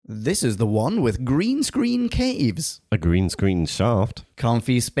This is the one with green screen caves, A green screen shaft,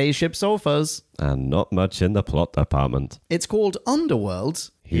 comfy spaceship sofas. and not much in the plot department. It's called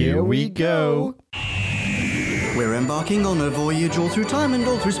Underworld. Here we go. We're embarking on a voyage all through time and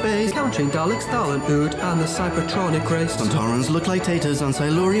all through space. Countering Daleks, Thalan, Ood, and the Cybertronic race. Sontarans look like taters and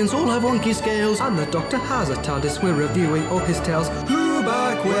Silurians all have wonky scales. And the Doctor has a TARDIS, we're reviewing all his tales. Who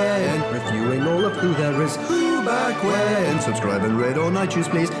back when? Reviewing all of who there is. Who back when? Subscribe and rate on iTunes,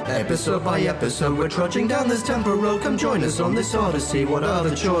 please. Episode by episode, we're trudging down this temporal road. Come join us on this odyssey. What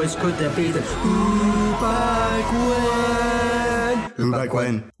other choice could there be than who back when? Who back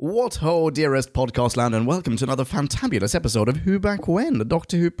when? What ho, dearest podcast land, and welcome to another fantabulous episode of Who Back When, the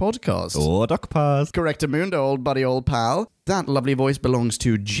Doctor Who podcast. Or Doc Pass. Correctamundo, old buddy, old pal. That lovely voice belongs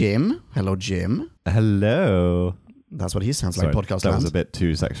to Jim. Hello, Jim. Hello. That's what he sounds Sorry, like, podcast that land. was a bit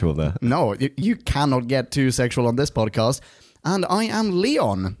too sexual there. No, you cannot get too sexual on this podcast. And I am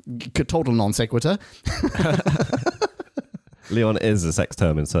Leon. Total non sequitur. Leon is a sex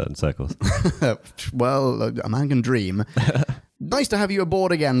term in certain circles. Well, a man can dream. Nice to have you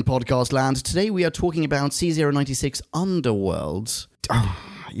aboard again, podcast land. Today we are talking about C096 Underworld.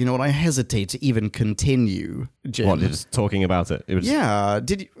 You know what? I hesitate to even continue, Jim. What, you're just talking about it? It was Yeah,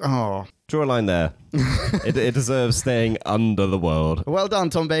 did you... Oh, Draw a line there. it deserves staying under the world. well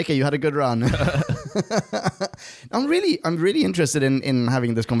done, Tom Baker. You had a good run. I'm really interested in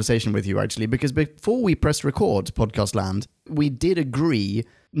having this conversation with you, actually, because before we pressed record, Podcast Land, we did agree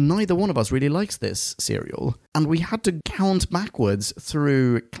neither one of us really likes this serial, and we had to count backwards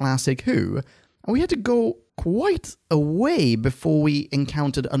through Classic Who, and we had to go quite a way before we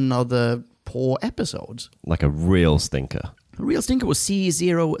encountered another poor episode. Like a real stinker. The real stinker was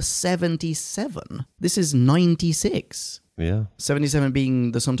C077. This is 96. Yeah. 77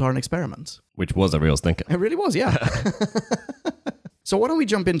 being the Sontaran experiment. Which was a real stinker. It really was, yeah. So why don't we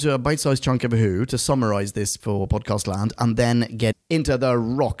jump into a bite-sized chunk of Who to summarize this for Podcast Land and then get into the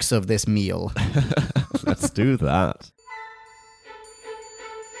rocks of this meal. Let's do that.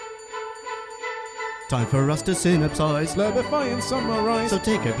 Time for us to synopsize, Slurpify and summarize, so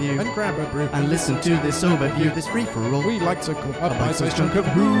take a view and grab a brew, and listen to this overview, this free-for-all. we like to call a bite-sized bite-sized chunk of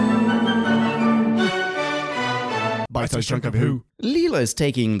Who. Bite-sized chunk of Who. Leela is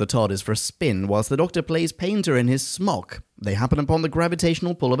taking the TARDIS for a spin whilst the Doctor plays painter in his smock. They happen upon the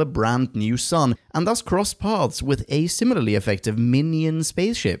gravitational pull of a brand new sun, and thus cross paths with a similarly effective minion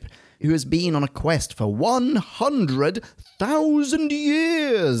spaceship, who has been on a quest for 100,000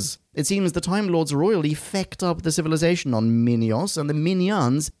 years. It seems the Time Lords royally fecked up the civilization on Minios, and the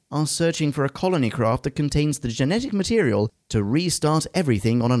Minions are searching for a colony craft that contains the genetic material to restart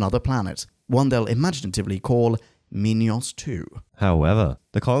everything on another planet, one they'll imaginatively call Minios 2. However,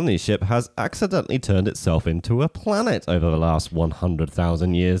 the colony ship has accidentally turned itself into a planet over the last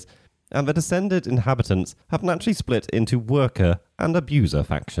 100,000 years, and the descended inhabitants have naturally split into worker and abuser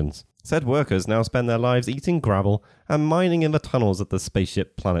factions. Said workers now spend their lives eating gravel and mining in the tunnels of the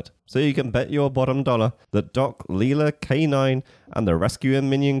spaceship planet. So you can bet your bottom dollar that Doc, Leela, K9, and the rescue and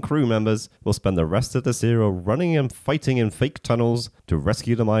minion crew members will spend the rest of the serial running and fighting in fake tunnels to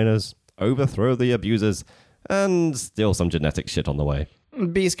rescue the miners, overthrow the abusers, and steal some genetic shit on the way.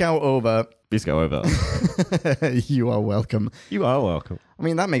 B-Scout over. Please go over. You are welcome. You are welcome. I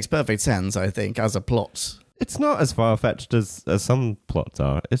mean, that makes perfect sense, I think, as a plot. It's not as far-fetched as some plots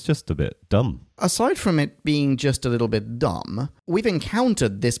are. It's just a bit dumb. Aside from it being just a little bit dumb, we've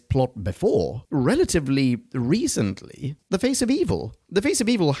encountered this plot before, relatively recently. The Face of Evil. The Face of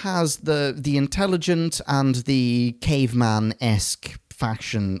Evil has the intelligent and the caveman-esque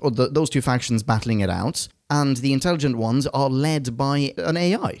faction, or those two factions battling it out, and the intelligent ones are led by an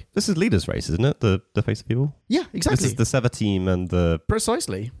AI. This is Leader's Race, isn't it? The Face of Evil? Yeah, exactly. This is the Sever team and the...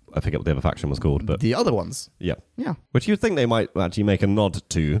 Precisely. I forget what the other faction was called, but... The other ones. Yeah. Yeah. Which you'd think they might actually make a nod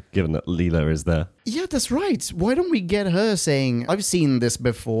to, given that Leela is there. Yeah, that's right. Why don't we get her saying, I've seen this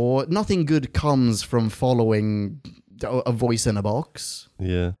before, nothing good comes from following a voice in a box.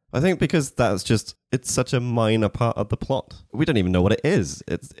 Yeah. I think because that's just... It's such a minor part of the plot. We don't even know what it is.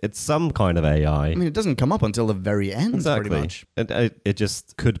 It's some kind of AI. I mean, it doesn't come up until the very end, Exactly. pretty much. It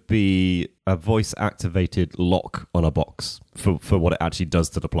just could be a voice-activated lock on a box for what it actually does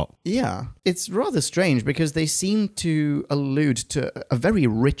to the plot. Yeah. It's rather strange because they seem to allude to a very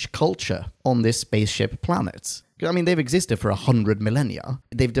rich culture on this spaceship planet. I mean, they've existed for 100 millennia.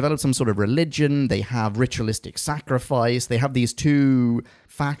 They've developed some sort of religion. They have ritualistic sacrifice. They have these two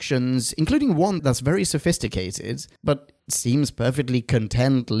factions, including one that's very sophisticated, but seems perfectly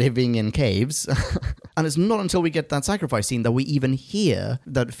content living in caves. And it's not until we get that sacrifice scene that we even hear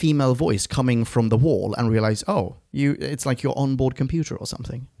that female voice coming from the wall and realize, oh, It's like your onboard computer or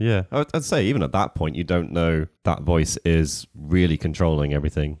something. Yeah, I'd say even at that point, you don't know that voice is really controlling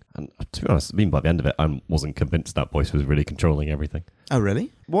everything. And to be honest, even by the end of it, I wasn't convinced that voice was really controlling everything. Oh,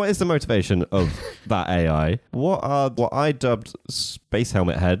 really? What is the motivation of that AI? What I dubbed space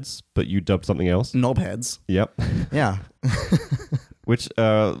helmet heads, but you dubbed something else? Knobheads. Yep. Yeah. Which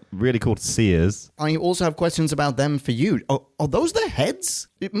are really called seers. I also have questions about them for you. Are those their heads?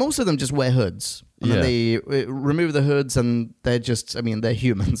 Most of them just wear hoods. And then they remove the hoods and they're just, they're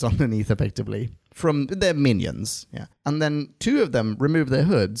humans underneath effectively. They're minions. Yeah. And then 2 of them remove their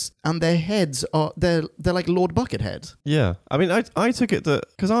hoods and their heads they're like Lord Buckethead. Yeah. I took it that,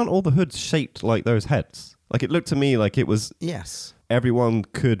 because aren't all the hoods shaped like those heads? Like, it looked to me like it was... Yes. Everyone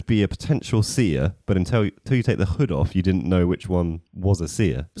could be a potential seer, but until you take the hood off, you didn't know which one was a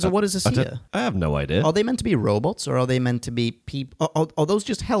seer. So what is a seer? I have no idea. Are they meant to be robots, or are they meant to be people? Are those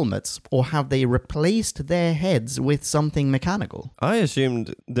just helmets, or have they replaced their heads with something mechanical? I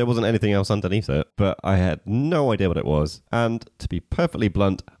assumed there wasn't anything else underneath it, but I had no idea what it was. And to be perfectly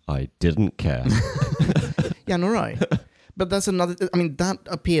blunt, I didn't care. Yeah, no, right. But that's another... that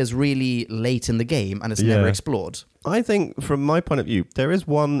appears really late in the game, and it's never explored. I think, from my point of view, there is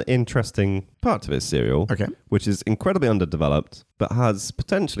one interesting part to this serial, which is incredibly underdeveloped, but has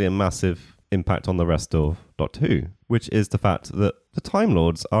potentially a massive impact on the rest of Doctor Who, which is the fact that the Time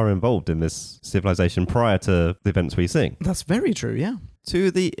Lords are involved in this civilization prior to the events we see. That's very true, yeah.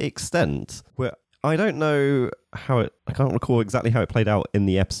 To the extent where... I don't know I can't recall exactly how it played out in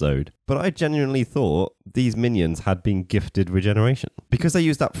the episode, but I genuinely thought these minions had been gifted regeneration because they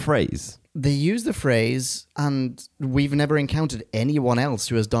used that phrase. They use the phrase, and we've never encountered anyone else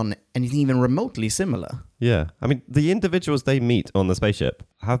who has done anything even remotely similar. Yeah. The individuals they meet on the spaceship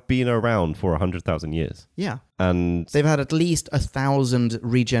have been around for 100,000 years. Yeah. And they've had at least 1,000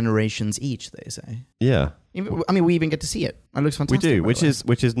 regenerations each, they say. Yeah. We even get to see it. It looks fantastic. We do,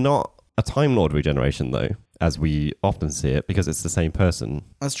 which is not a Time Lord regeneration, though, as we often see it, because it's the same person.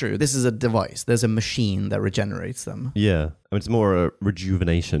 That's true. This is a device. There's a machine that regenerates them. Yeah. It's more a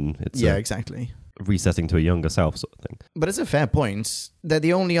rejuvenation. It's exactly. Resetting to a younger self sort of thing. But it's a fair point. They're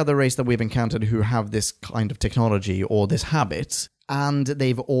the only other race that we've encountered who have this kind of technology or this habit. And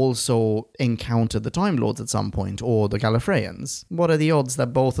they've also encountered the Time Lords at some point, or the Gallifreyans. What are the odds that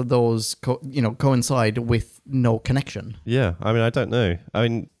both of those coincide with no connection? Yeah, I don't know.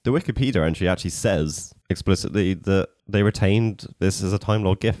 The Wikipedia entry actually says explicitly that they retained this as a Time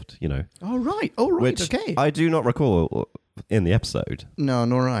Lord gift, Oh, right. Which okay. I do not recall in the episode. No,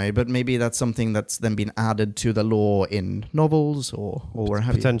 nor I. But maybe that's something that's then been added to the lore in novels or where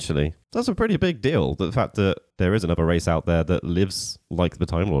have you. Potentially. That's a pretty big deal, the fact that there is another race out there that lives like the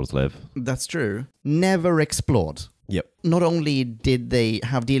Time Lords live. That's true. Never explored. Yep. Not only did they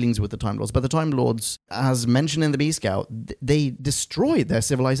have dealings with the Time Lords, but the Time Lords, as mentioned in the B-Scout, they destroyed their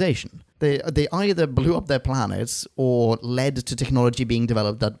civilization. They either blew up their planets or led to technology being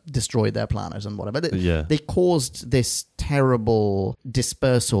developed that destroyed their planet and whatever. They caused this terrible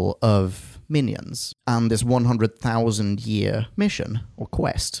dispersal of minions and this 100,000-year mission or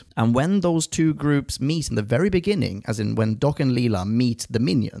quest. And when those 2 groups meet in the very beginning, as in when Doc and Leela meet the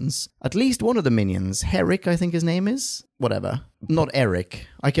minions, at least one of the minions, Herrick, I think his name is, whatever, not Eric.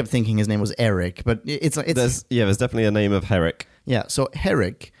 I kept thinking his name was Eric, but it's there's definitely a name of Herrick. Yeah, so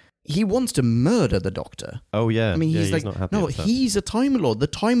Herrick, he wants to murder the Doctor. Oh, yeah. He's not happy with that. He's a Time Lord. The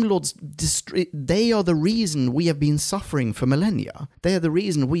Time Lords, they are the reason we have been suffering for millennia. They are the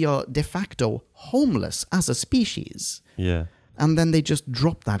reason we are de facto homeless as a species. Yeah. And then they just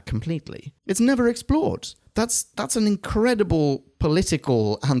drop that completely. It's never explored. That's an incredible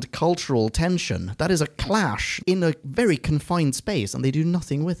political and cultural tension. That is a clash in a very confined space, and they do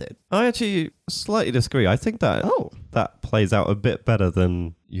nothing with it. I actually slightly disagree. I think that that plays out a bit better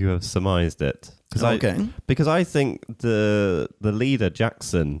than you have surmised it. Because I think the leader,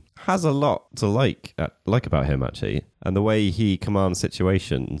 Jackson, has a lot to like about him, actually. And the way he commands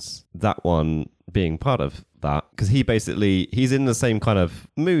situations, that one being part of that. Because he's in the same kind of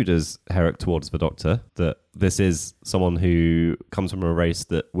mood as Herrick towards the Doctor, that this is someone who comes from a race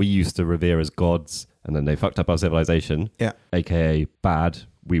that we used to revere as gods, and then they fucked up our civilization, aka bad.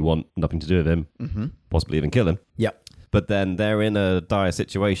 We want nothing to do with him, possibly even kill him. Yeah. But then they're in a dire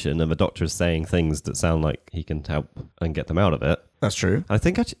situation, and the Doctor is saying things that sound like he can help and get them out of it. That's true. I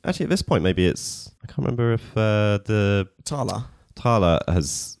think actually at this point, maybe I can't remember if the Tala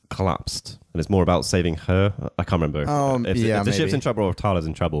has collapsed, and it's more about saving her. I can't remember if the ship's in trouble or if Tala's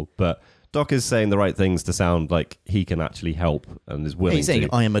in trouble, but Doc is saying the right things to sound like he can actually help and is willing to. He's saying,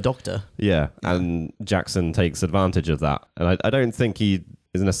 I am a doctor. Yeah, and Jackson takes advantage of that. And I don't think he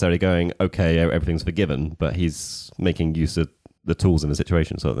isn't necessarily going, okay, everything's forgiven, but he's making use of the tools in the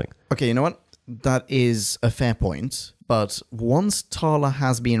situation, sort of thing. Okay, you know what? That is a fair point. But once Tala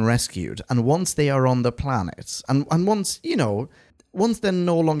has been rescued, and once they are on the planet, and once, once they're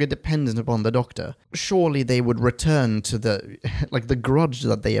no longer dependent upon the Doctor, surely they would return to the grudge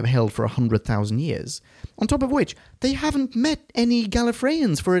that they have held for 100,000 years. On top of which, they haven't met any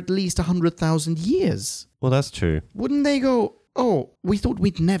Gallifreyans for at least 100,000 years. Well, that's true. Wouldn't they go, oh, we thought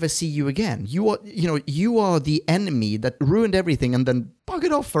we'd never see you again. You are the enemy that ruined everything and then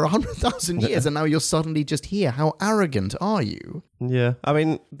buggered off for 100,000 years, and now you're suddenly just here. How arrogant are you? Yeah, I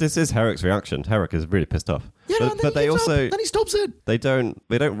mean, this is Herrick's reaction. Herrick is really pissed off. Yeah, but they also then he stops it. They don't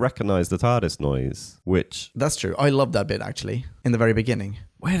recognize the TARDIS noise, which That's true. I love that bit actually in the very beginning.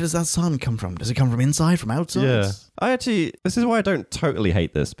 Where does that sound come from? Does it come from inside, from outside? Yeah, this is why I don't totally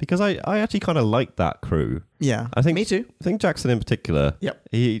hate this, because I actually kind of like that crew. Yeah, I think me too. I think Jackson in particular. Yep.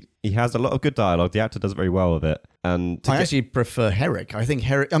 He has a lot of good dialogue. The actor does very well with it. And I actually prefer Herrick. I think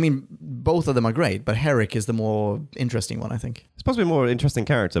Herrick, both of them are great, but Herrick is the more interesting one, I think. it's possibly a more interesting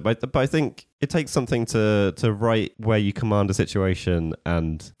character, but I think it takes something to write where you command a situation,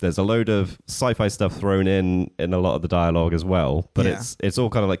 and there's a load of sci-fi stuff thrown in a lot of the dialogue as well. But Yeah. it's all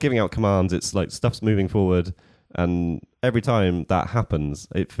kind of like giving out commands. It's like stuff's moving forward. And every time that happens,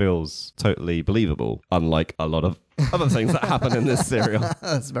 it feels totally believable, unlike a lot of other things that happen in this serial.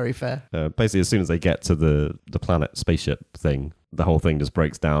 That's very fair. Basically, as soon as they get to the planet spaceship thing, the whole thing just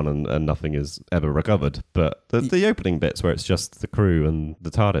breaks down and nothing is ever recovered. But the opening bits where it's just the crew and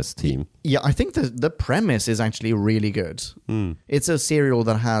the TARDIS team. Yeah, I think the premise is actually really good. It's a serial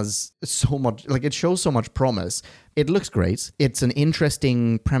that has so much, it shows so much promise. It looks great. It's an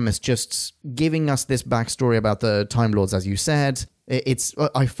interesting premise, just giving us this backstory about the Time Lords, as you said.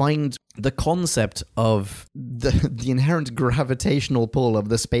 I find the concept of the inherent gravitational pull of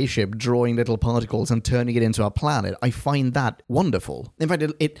the spaceship drawing little particles and turning it into a planet, I find that wonderful. In fact,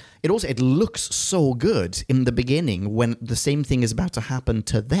 it looks so good in the beginning when the same thing is about to happen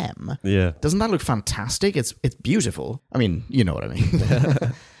to them. Yeah. Doesn't that look fantastic? It's beautiful. I mean, you know what I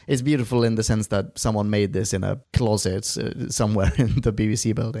mean. It's beautiful in the sense that someone made this in a closet somewhere in the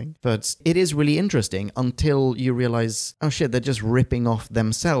BBC building. But it is really interesting until you realize, oh shit, they're just ripping off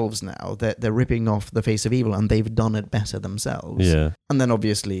themselves now. They're ripping off the Face of Evil, and they've done it better themselves. Yeah. And then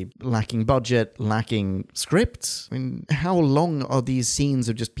obviously lacking budget, lacking script. I mean, how long are these scenes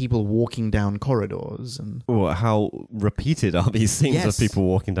of just people walking down corridors? And Or how repeated are these scenes Yes. of people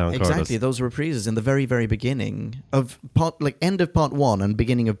walking down exactly, corridors? those reprises in the very, very beginning of end of part 1 and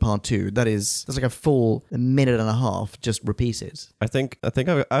beginning of part 2. That's like a full minute and a half just repeated. I think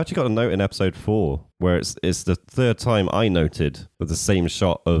I actually got a note in episode 4 where it's the third time I noted with the same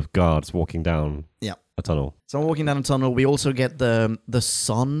shot of guards walking down Yeah. a tunnel. So walking down a tunnel, we also get the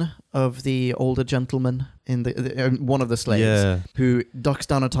son of the older gentleman in the one of the slaves Yeah. who ducks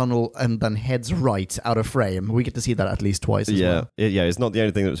down a tunnel and then heads right out of frame. We get to see that at least twice as well. Yeah, it's not the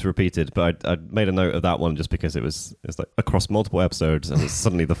only thing that was repeated, but I made a note of that one just because it's like across multiple episodes, and it's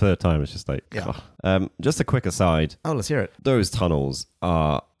suddenly the third time. It's just like, Yeah. Just a quick aside, Oh, let's hear it. those tunnels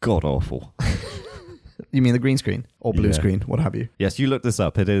are god awful. You mean the green screen or blue Yeah. screen, what have you? Yes, you looked this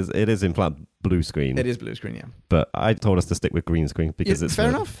up. It is in fact blue screen. It is blue screen, yeah. But I told us to stick with green screen because Yeah, it's fair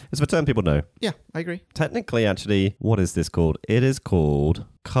enough. It's the term people know. Yeah, I agree. Technically, actually, what is this called? It is called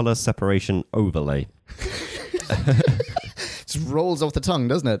color separation overlay. Just rolls off the tongue,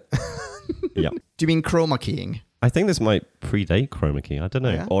 doesn't it? Yeah. Do you mean chroma keying? I think this might predate chroma key. I don't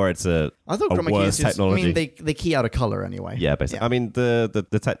know. Yeah. Or it's I thought a chroma key worse is just, technology. I mean, they key out a color anyway. Yeah, basically. I mean,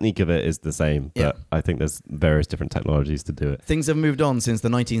 the technique of it is the same, but Yeah. I think there's various different technologies to do it. Things have moved on since the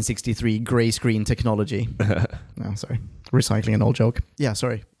 1963 grey screen technology. No, sorry. Recycling an old joke. Yeah,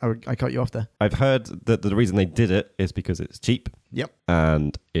 sorry. I cut you off there. I've heard that the reason they did it is because it's cheap Yep.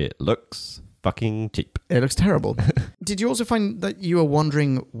 and it looks fucking cheap. It looks terrible. Did you also find that you were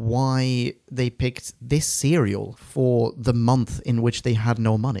wondering why they picked this serial for the month in which they had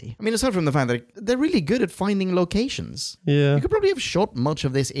no money? I mean, aside from the fact that they're really good at finding locations. Yeah. You could probably have shot much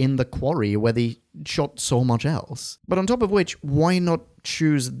of this in the quarry where they shot so much else. But on top of which, why not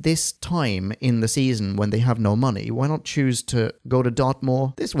choose this time in the season when they have no money? Why not choose to go to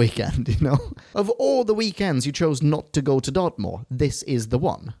Dartmoor this weekend, you know? Of all the weekends you chose not to go to Dartmoor, this is the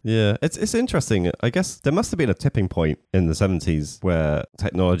one. Yeah, it's interesting. I guess there must have been a tipping point in the 70s where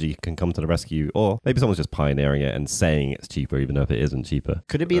technology can come to the rescue, or maybe someone's just pioneering it and saying it's cheaper even though if it isn't cheaper.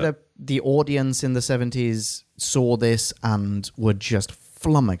 Could it be that the audience in the 70s saw this and were just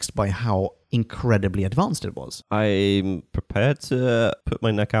flummoxed by how incredibly advanced it was. I'm prepared to put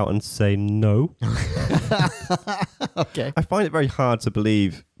my neck out and say no. Okay. I find it very hard to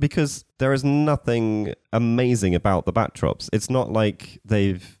believe because there is nothing amazing about the backdrops. It's not like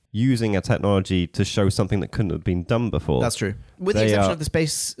they've using a technology to show something that couldn't have been done before. That's true. With the They exception are- of the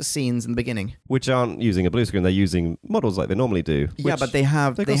space scenes in the beginning. Which aren't using a blue screen, they're using models like they normally do. Yeah, which but they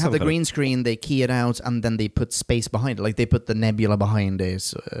have they've they got have some the kind of- green screen, they key it out, and then they put space behind it. Like they put the nebula behind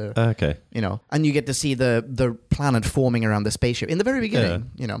it, Okay. you know, and you get to see the planet forming around the spaceship in the very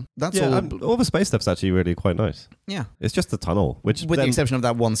beginning. You know, that's Yeah, all. all the space stuff's actually really quite nice. Yeah, It's just the tunnel, which with the then- exception of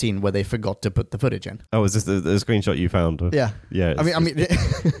that one scene where they forgot to put the footage in. Oh, is this the screenshot you found? Yeah, Yeah. I mean,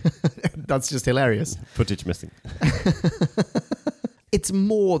 that's just hilarious. footage missing. It's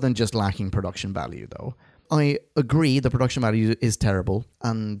more than just lacking production value, though. I agree the production value is terrible,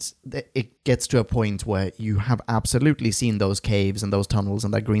 and it gets to a point where you have absolutely seen those caves and those tunnels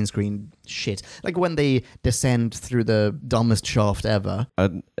and that green screen shit. Like when they descend through the dumbest shaft ever.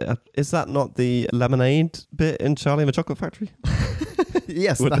 Is that not the lemonade bit in Charlie and the Chocolate Factory?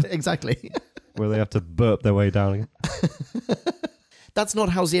 Yes, exactly. Where they have to burp their way down again? That's not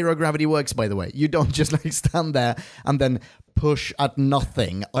how zero gravity works, by the way. You don't just like stand there and then push at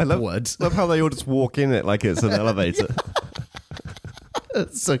nothing upwards. Love how they all just walk in it like it's an elevator.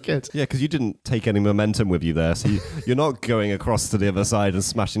 That's so good. Yeah, because you didn't take any momentum with you there, so you're not going across to the other side and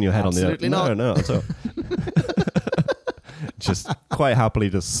smashing your head Absolutely on the... not. No, not at all. Just quite happily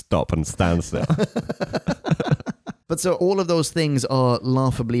just stop and stand still. But so all of those things are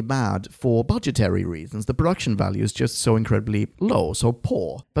laughably bad for budgetary reasons. The production value is just so incredibly low, so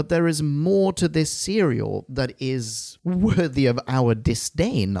poor. But there is more to this serial that is worthy of our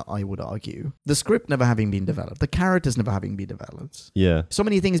disdain, I would argue. The script never having been developed, the characters never having been developed. Yeah. So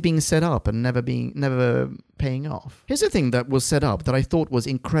many things being set up and never paying off. Here's a thing that was set up that I thought was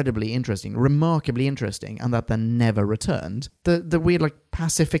incredibly interesting, remarkably interesting, and that then never returned. The weird like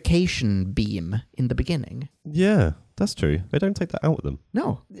pacification beam in the beginning. Yeah, that's true. They don't take that out with them.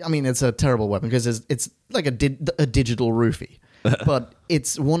 No, I mean it's a terrible weapon because it's like a digital roofie. But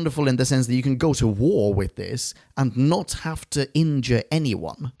it's wonderful in the sense that you can go to war with this and not have to injure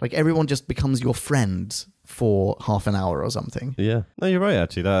anyone. Like everyone just becomes your friend for half an hour or something. Yeah. No, you're right,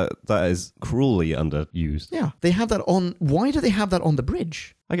 actually. That is cruelly underused. Yeah, they have that on. Why do they have that on the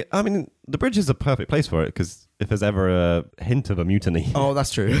bridge? I mean, the bridge is a perfect place for it, because if there's ever a hint of a mutiny... Oh,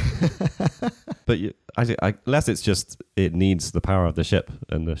 that's true. But unless it's just, it needs the power of the ship,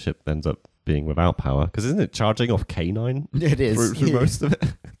 and the ship ends up being without power. Because isn't it charging off K9? It is. Through most of it?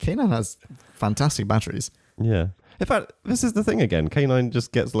 K9 has fantastic batteries. Yeah. In fact, this is the thing again. K9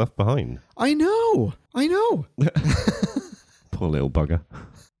 just gets left behind. I know. Poor little bugger.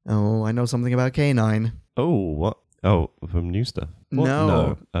 Oh, I know something about K9. Oh, what? Oh, from new stuff? What?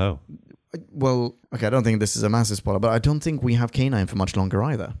 No. Oh. Well, okay, I don't think this is a massive spoiler, but I don't think we have K9 for much longer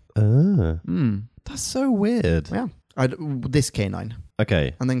either. That's so weird. Yeah. This K9.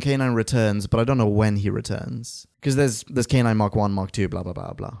 Okay. And then K9 returns, but I don't know when he returns. Because there's K9 Mark 1, Mark 2, blah, blah,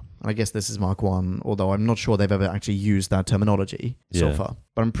 blah, blah. And I guess this is Mark 1, although I'm not sure they've ever actually used that terminology so Yeah. far.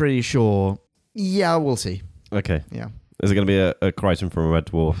 But I'm pretty sure, yeah, we'll see. Okay. Yeah. Is it going to be a Crichton from a Red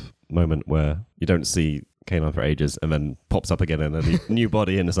Dwarf moment where you don't see K9 for ages and then pops up again in a new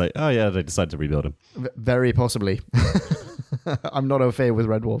body and it's like, oh yeah, they decided to rebuild him. Very possibly. I'm not au fait with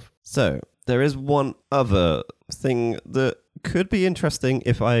Red Dwarf. So, there is one other thing that could be interesting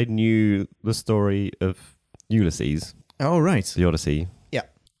if I knew the story of Ulysses, Oh, right. the Odyssey. Yeah.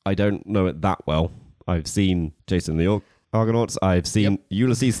 I don't know it that well. I've seen Jason and the Argonauts. I've seen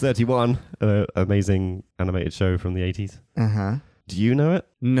Ulysses 31, an amazing animated show from the 80s. Uh-huh. Do you know it?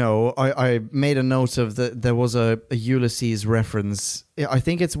 No, I made a note of there was a Ulysses reference. I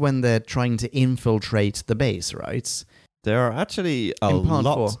think it's when they're trying to infiltrate the base, right? There are actually a In part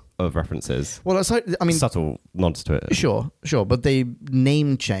lot 4. of references. Well, aside, I mean, Subtle nods to it. Sure, but they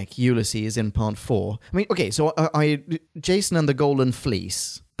name check Ulysses in part 4. I mean, okay, so Jason and the Golden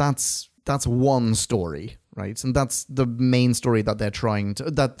Fleece, that's one story, right? And that's the main story that they're trying to,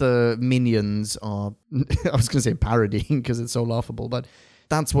 that the minions are, I was going to say parodying because it's so laughable, but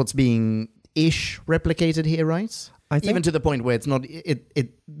that's what's being replicated here, right? I think- Even to the point where it's not,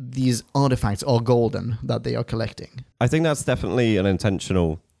 these artifacts are golden that they are collecting. I think that's definitely an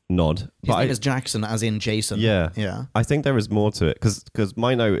intentional nod. His name is Jackson, as in Jason. Yeah. Yeah. I think there is more to it, because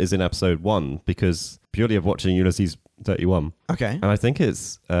my note is in episode 1, because purely of watching Ulysses 31. Okay. And I think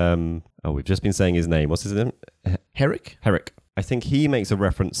it's, we've just been saying his name. What's his name? Herrick? Herrick. I think he makes a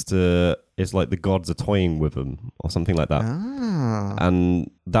reference to, it's like the gods are toying with him, or something like that. Ah.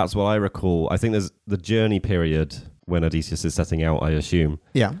 And that's what I recall. I think there's the journey period when Odysseus is setting out, I assume.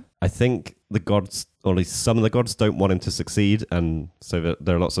 Yeah. I think the gods, or at least some of the gods, don't want him to succeed, and so that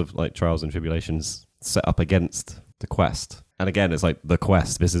there are lots of like trials and tribulations set up against the quest. And again, it's like the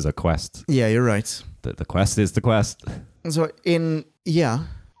quest. This is a quest. Yeah, you're right. The quest is the quest. So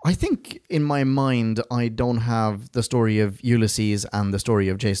I think in my mind, I don't have the story of Ulysses and the story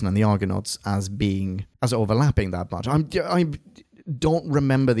of Jason and the Argonauts as overlapping that much. I don't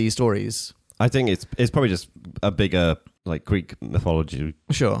remember these stories. I think it's probably just a bigger like Greek mythology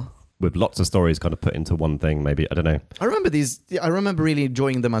Sure. with lots of stories kind of put into one thing. Maybe, I don't know. I remember really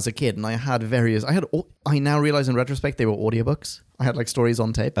enjoying them as a kid, and I now realize in retrospect they were audiobooks. I had like stories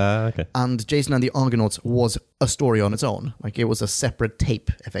on tape. Okay. And Jason and the Argonauts was a story on its own. Like it was a separate tape,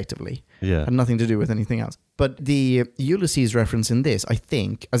 effectively. Yeah. Had nothing to do with anything else. But the Ulysses reference in this, I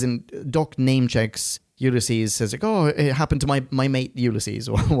think, as in Doc name checks Ulysses, says like, oh, it happened to my mate Ulysses,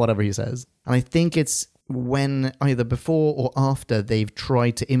 or whatever he says. And I think it's when either before or after they've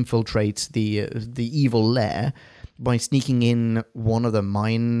tried to infiltrate the evil lair by sneaking in one of the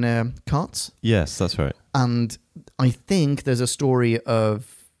mine carts. Yes, that's right. And I think there's a story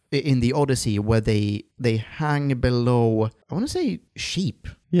in the Odyssey where they hang below, I want to say sheep.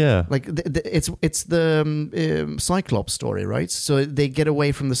 Yeah. Like it's the Cyclops story, right? So they get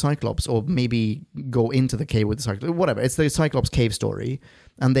away from the Cyclops, or maybe go into the cave with the Cyclops, whatever. It's the Cyclops cave story,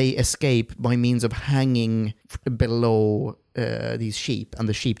 and they escape by means of hanging below these sheep, and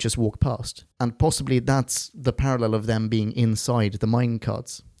the sheep just walk past. And possibly that's the parallel of them being inside the mine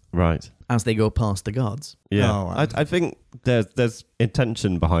carts. Right. As they go past the guards. Yeah. Oh, I think there's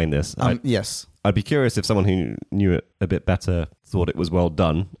intention behind this. Yes. I'd be curious if someone who knew it a bit better thought it was well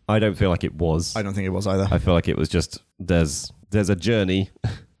done. I don't feel like it was. I don't think it was either. I feel like it was just there's a journey.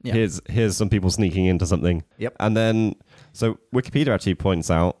 Yeah. Here's some people sneaking into something. Yep. And then so Wikipedia actually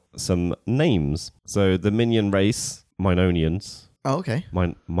points out some names. So the minion race, Minonians. Oh, okay.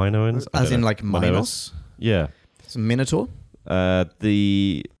 Minoans? I As don't in know. like Minos? Yeah. It's a Minotaur?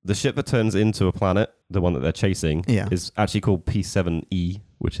 The ship that turns into a planet, the one that they're chasing, Yeah. is actually called P7E,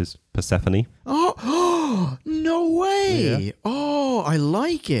 which is Persephone. Oh, no way. Yeah. Oh, I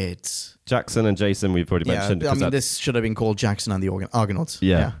like it. Jackson and Jason, we've already mentioned. I mean, this should have been called Jackson and the Argonauts.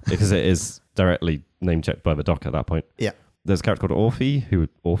 Yeah, because it is directly name-checked by the doc at that point. Yeah. There's a character called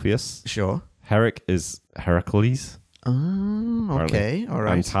Orpheus. Sure. Herrick is Heracles. Oh, apparently. okay. All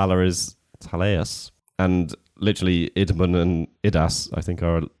right. And Thala is Thalaeus. And literally Idmon and Idas, I think,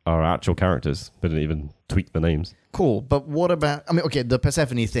 are actual characters. They didn't even tweak the names. Cool. But what about, I mean, okay, the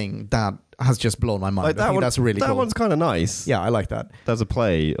Persephone thing, that has just blown my mind. I think that's really cool. That one's kind of nice. Yeah, I like that. There's a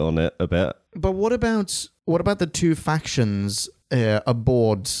play on it a bit. But what about the two factions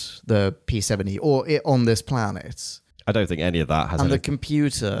aboard the P7E or on this planet? I don't think any of that has And any... the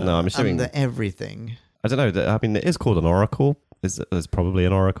computer. No, I'm assuming... And the everything. I don't know. I mean, it is called an oracle. There's probably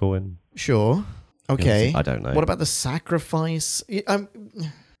an oracle in... Sure. Okay. I don't know. What about the sacrifice? I'm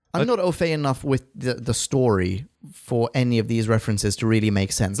not au fait enough with the story for any of these references to really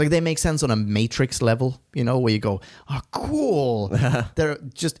make sense. Like, they make sense on a Matrix level, where you go, oh, cool. There are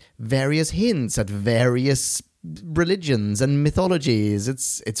just various hints at various religions and mythologies.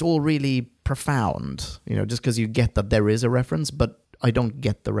 It's all really profound, just because you get that there is a reference, but I don't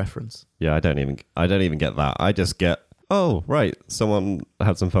get the reference. Yeah, I don't even get that. I just get, oh, right, someone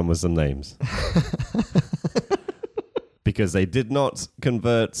had some fun with some names. Because they did not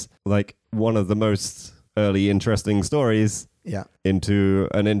convert like one of the most early interesting stories into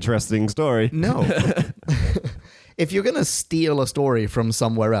an interesting story. No. If you're going to steal a story from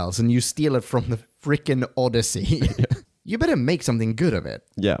somewhere else and you steal it from the frickin' Odyssey, you better make something good of it.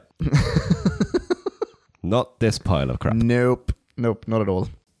 Yeah. Not this pile of crap. Nope, not at all.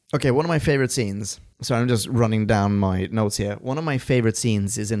 Okay, one of my favorite scenes. So I'm just running down my notes here. One of my favorite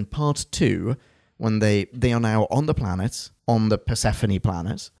scenes is in part 2, when they are now on the planet, on the Persephone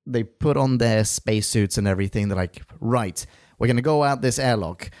planet. They put on their spacesuits and everything. They're like, right, we're going to go out this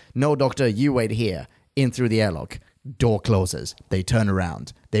airlock. No, doctor, you wait here. In through the airlock. Door closes. They turn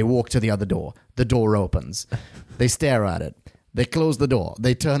around. They walk to the other door. The door opens. They stare at it. They close the door.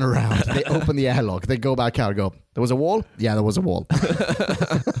 They turn around. They open the airlock. They go back out and go, there was a wall? Yeah, there was a wall.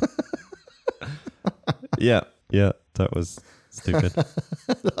 Yeah, that was stupid.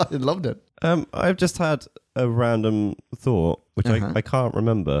 I loved it. I've just had a random thought, which I can't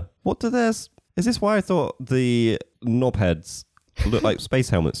remember. Is this why I thought the knobheads look like space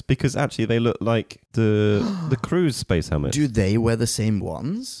helmets? Because actually they look like the crew's space helmets. Do they wear the same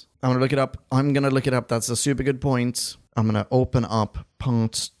ones? I'm going to look it up. That's a super good point. I'm going to open up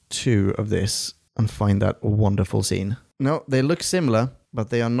part 2 of this and find that wonderful scene. No, they look similar, but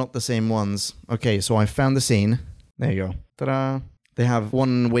they are not the same ones. Okay, so I found the scene. There you go. Ta-da. They have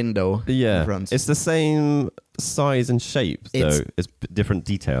one window in Yeah, front. it's the same size and shape, though. It's different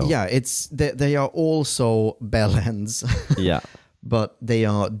detail. Yeah, they are also bell ends, Yeah. but they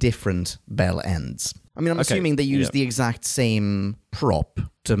are different bell ends. I mean, I'm Okay, assuming they use yeah. the exact same prop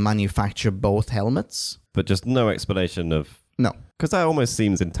to manufacture both helmets. But just no explanation of... No. Because that almost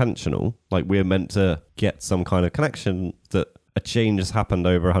seems intentional. Like we're meant to get some kind of connection that a change has happened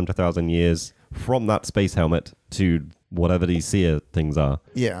over 100,000 years from that space helmet to whatever these seer things are.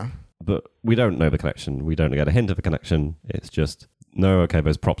 Yeah. But we don't know the connection. We don't get a hint of a connection. It's just, no, okay,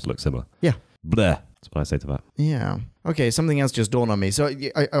 those props look similar. Yeah. Bleh. That's what I say to that. Yeah. Okay, something else just dawned on me. So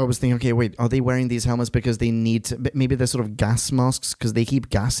I was thinking, okay, wait, are they wearing these helmets because they need to, maybe they're sort of gas masks because they keep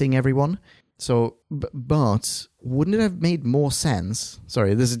gassing everyone? So, but wouldn't it have made more sense?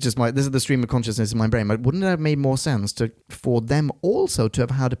 Sorry, this is the stream of consciousness in my brain, but wouldn't it have made more sense for them also to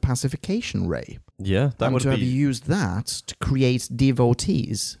have had a pacification ray? Yeah, that And would to have be... used that to create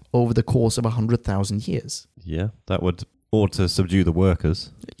devotees over the course of 100,000 years. Yeah, that would... Or to subdue the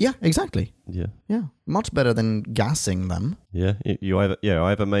workers. Yeah, exactly. Yeah. Yeah, much better than gassing them. Yeah, you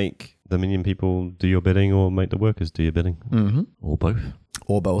either make the minion people do your bidding or make the workers do your bidding. Mm-hmm. Or both.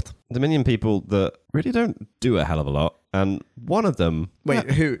 Or both. The minion people that really don't do a hell of a lot, and one of them...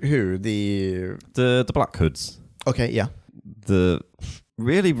 Wait, who? The Black Hoods. Okay, yeah. The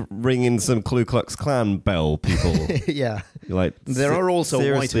really ringing some Ku Klux Klan bell people. Yeah. Like There are also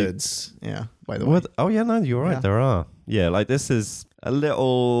white seriously- hoods. Yeah, by the way. What? Oh, yeah, no, you're right. Yeah. There are. Yeah, like this is a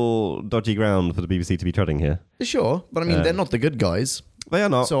little dodgy ground for the BBC to be treading here. Sure, but I mean, they're not the good guys. They are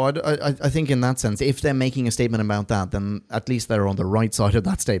not. So I think in that sense, if they're making a statement about that, then at least they're on the right side of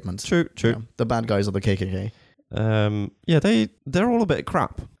that statement. True. Yeah, the bad guys are the KKK. Yeah, they're all a bit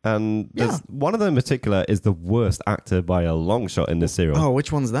crap. And there's one of them in particular is the worst actor by a long shot in this serial. Oh,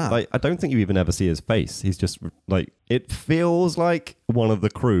 which one's that? Like, I don't think you even ever see his face. He's just like, it feels like one of the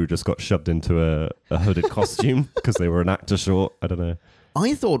crew just got shoved into a hooded costume because they were an actor short. I don't know.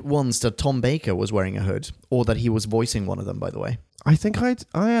 I thought once that Tom Baker was wearing a hood, or that he was voicing one of them, by the way. I think I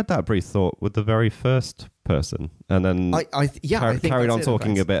had that brief thought with the very first person, and then I think carried that's on it,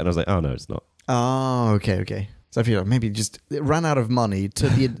 talking in a fact. bit, and I was like, oh no, it's not. Oh, okay. So I feel like maybe just it ran out of money to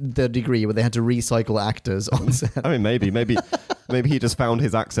the degree where they had to recycle actors on set. I mean, maybe he just found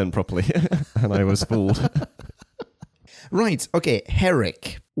his accent properly, and I was fooled. Right, okay,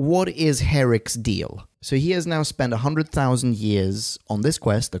 Herrick. What is Herrick's deal? So he has now spent 100,000 years on this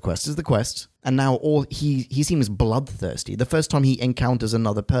quest. The quest is the quest. And now he seems bloodthirsty. The first time he encounters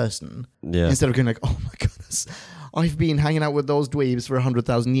another person, Yeah. instead of going like, oh my goodness, I've been hanging out with those dweebs for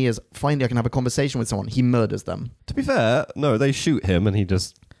 100,000 years. Finally, I can have a conversation with someone. He murders them. To be fair, no, they shoot him, and he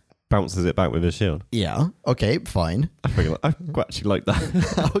just bounces it back with his shield. Yeah, okay, fine. I quite actually like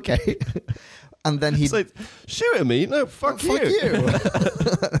that. Okay. And then he... It's like, shoot at me? No, fuck you.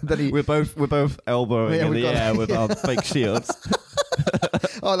 Then he... We're both elbowing Yeah, in we've the got- air with our fake shields.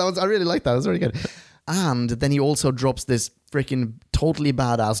 Oh, I really like that. That was very good. And then he also drops this freaking totally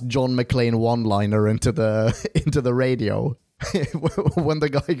badass John McClane one-liner into the radio. When the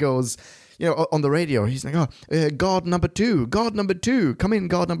guy goes, on the radio, he's like, guard number two, come in,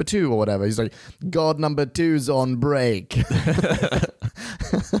 guard number 2, or whatever. He's like, guard number 2's on break.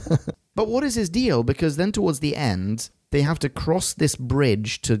 But what is his deal? Because then towards the end, they have to cross this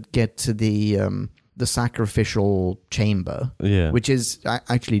bridge to get to the sacrificial chamber, Yeah. which is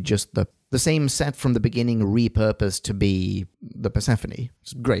actually just the same set from the beginning repurposed to be the Persephone.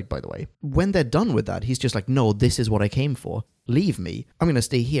 It's great, by the way. When they're done with that, he's just like, no, this is what I came for. Leave me. I'm going to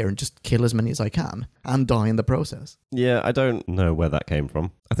stay here and just kill as many as I can and die in the process. Yeah, I don't know where that came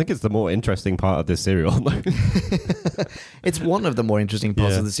from. I think it's the more interesting part of this serial. It's one of the more interesting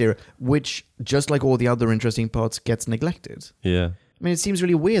parts Yeah. of the series, which, just like all the other interesting parts, gets neglected. Yeah. I mean, it seems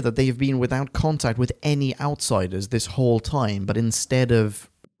really weird that they've been without contact with any outsiders this whole time, but instead of,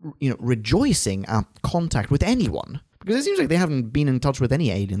 rejoicing at contact with anyone, because it seems like they haven't been in touch with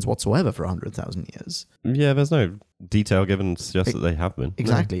any aliens whatsoever for 100,000 years. Yeah, there's no detail given to suggest that they have been.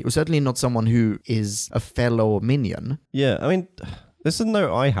 Exactly. It was certainly not someone who is a fellow minion. Yeah, I mean, this is a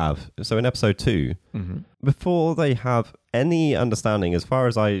note I have. So in episode 2, before they have any understanding, as far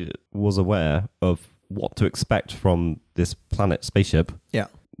as I was aware, of what to expect from this planet spaceship, Yeah.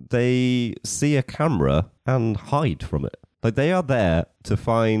 they see a camera and hide from it. Like, they are there to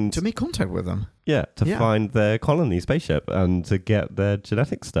find... To make contact with them. Yeah, to Yeah. find their colony spaceship and to get their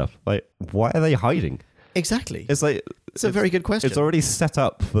genetic stuff. Like, why are they hiding? Exactly. It's like... It's a very good question. It's already set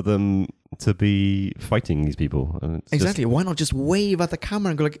up for them to be fighting these people. And it's Exactly. Why not just wave at the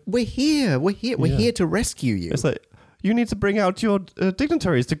camera and go like, we're here Yeah. here to rescue you. It's like, you need to bring out your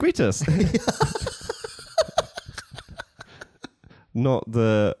dignitaries to greet us. Not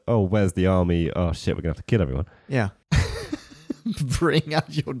the, oh, where's the army? Oh, shit, we're going to have to kill everyone. Yeah. Bring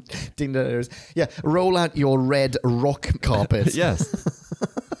out your dignitaries. Yeah, roll out your red rock carpet. Yes.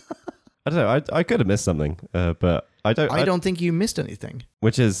 I don't know. I could have missed something, but I don't think you missed anything.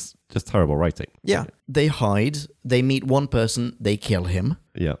 Which is just terrible writing. Yeah. They hide. They meet one person. They kill him.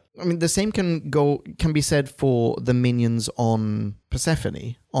 Yeah. I mean, the same can be said for the minions on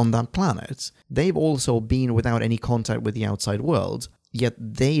Persephone, on that planet. They've also been without any contact with the outside world, yet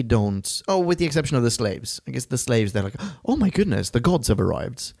they don't... Oh, with the exception of the slaves. I guess the slaves, they're like, oh my goodness, the gods have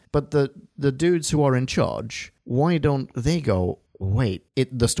arrived. But the dudes who are in charge, why don't they go... Wait,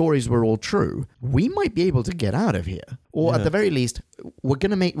 the stories were all true. We might be able to get out of here. Or at the very least, we're going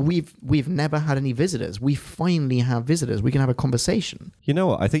to make... We've never had any visitors. We finally have visitors. We can have a conversation. You know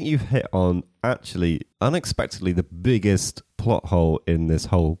what? I think you've hit on, actually, unexpectedly, the biggest plot hole in this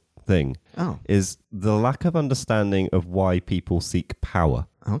whole thing. Is the lack of understanding of why people seek power.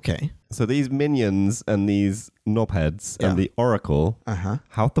 Okay. So these minions and these knobheads and the Oracle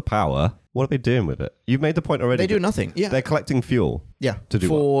have the power. What are they doing with it? You've made the point already. They do nothing. Yeah. They're collecting fuel. Yeah. To do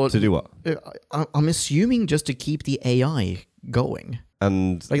what? To do what? I'm assuming just to keep the AI going.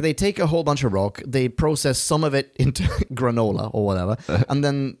 And like they take a whole bunch of rock, they process some of it into granola or whatever, and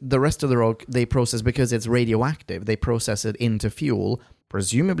then the rest of the rock they process because it's radioactive. They process it into fuel,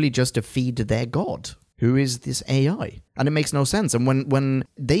 presumably just to feed their god, who is this AI. And it makes no sense. And when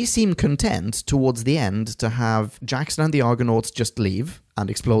they seem content towards the end to have Jackson and the Argonauts just leave and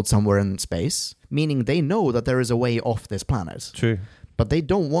explode somewhere in space, meaning they know that there is a way off this planet. True. But they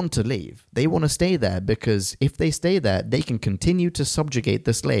don't want to leave. They want to stay there because if they stay there, they can continue to subjugate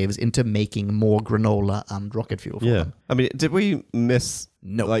the slaves into making more granola and rocket fuel for them. I mean, did we miss...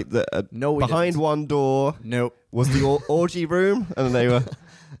 No. Like the no, we behind didn't. one door Nope. was the orgy room, and they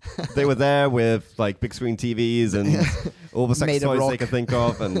were there with like big screen TVs and all the sex Made of toys rock. they could think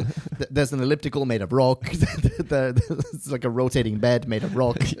of, and There's an elliptical made of rock. It's like a rotating bed made of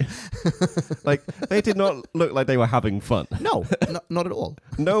rock. like they did not look like they were having fun. No, not at all.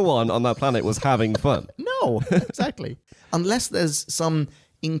 No one on that planet was having fun. No, exactly. Unless there's some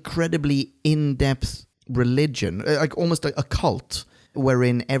incredibly in-depth religion, like almost like a cult,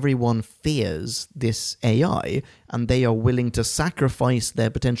 wherein everyone fears this AI and they are willing to sacrifice their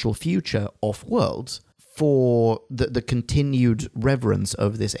potential future off-world for the continued reverence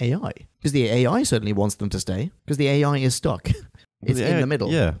of this AI. Because the AI certainly wants them to stay, because the AI is stuck. It's The in AI the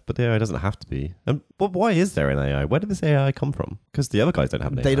middle. Yeah, but the AI doesn't have to be. But why is there an AI? Where did this AI come from? Because the other guys don't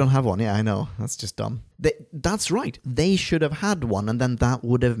have an AI. They don't have one. Yeah, I know. That's just dumb. That's right. They should have had one, and then that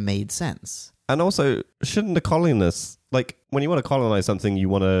would have made sense. And also, shouldn't the colonists, like, when you want to colonize something, you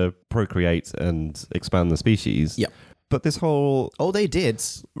want to procreate and expand the species. Yeah. But this whole... Oh, they did.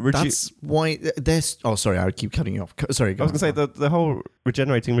 That's why there's... Oh, sorry, I keep cutting you off. Sorry, I was going to say, the whole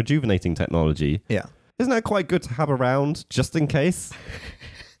rejuvenating technology... Yeah. Isn't that quite good to have around, just in case?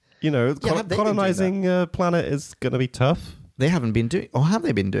 You know, Yeah, have they been colonizing a planet is going to be tough. They haven't been doing... Or have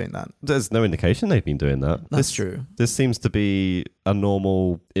they been doing that? There's no indication they've been doing that. That's true. This seems to be a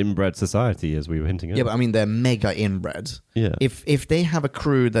normal inbred society, as we were hinting at. Yeah, but I mean, they're mega inbred. Yeah. If they have a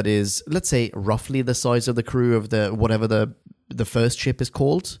crew that is, let's say, roughly the size of the crew of the whatever the first ship is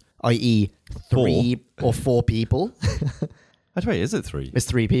called, i.e. 3 or 4 people... Wait, is it 3? It's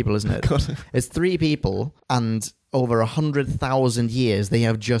 3 people, isn't it? It's 3 people, and over 100,000 years, they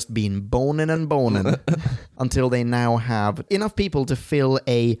have just been boning and boning until they now have enough people to fill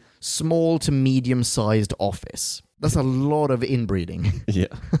a small to medium-sized office. That's a lot of inbreeding. Yeah.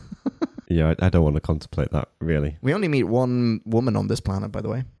 Yeah, I don't want to contemplate that, really. We only meet one woman on this planet, by the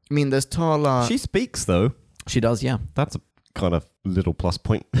way. I mean, there's Tala... She speaks, though. She does, yeah. That's a kind of little plus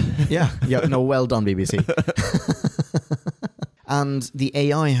point. Yeah, no, well done, BBC. And the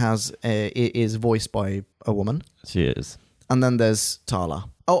AI is voiced by a woman. She is. And then there's Tala.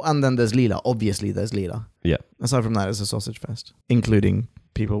 Oh, and then there's Leela. Obviously, there's Leela. Yeah. Aside from that, it's a sausage fest, including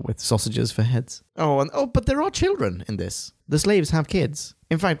people with sausages for heads. But there are children in this. The slaves have kids.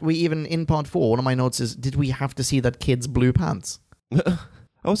 In fact, in part 4, one of my notes is, did we have to see that kid's blue pants?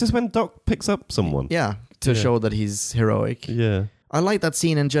 Oh, is this when Doc picks up someone? Yeah, to show that he's heroic. Yeah. I like that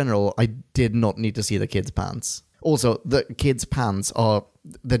scene in general. I did not need to see the kid's pants. Also, the kids' pants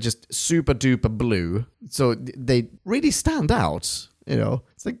they're just super duper blue. So they really stand out, you know.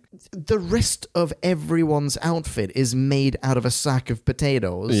 It's like the rest of everyone's outfit is made out of a sack of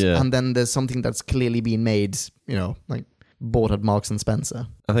potatoes. Yeah. And then there's something that's clearly been made, you know, like bought at Marks and Spencer.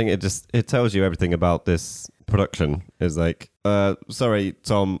 I think it tells you everything about this production. Is like, sorry,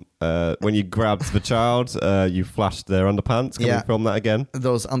 Tom, when you grabbed the child, you flashed their underpants. Can we film that again?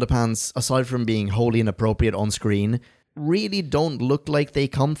 Those underpants, aside from being wholly inappropriate on screen, really don't look like they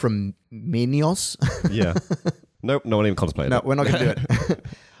come from Minios. Yeah. Nope, no one even contemplated No, it. we're not going to do it.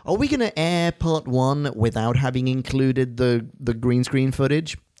 Are we going to air part 1 without having included the green screen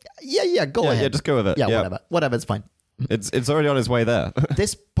footage? Yeah, go ahead. Yeah, just go with it. Yeah, whatever, it's fine. It's already on its way there.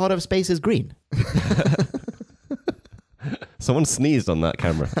 This part of space is green. Someone sneezed on that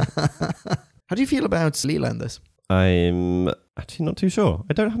camera. How do you feel about Leela in this? I'm actually not too sure.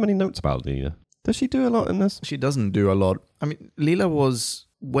 I don't have many notes about Leela. Does she do a lot in this? She doesn't do a lot. I mean, Leela was,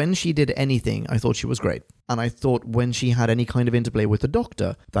 when she did anything, I thought she was great. And I thought when she had any kind of interplay with the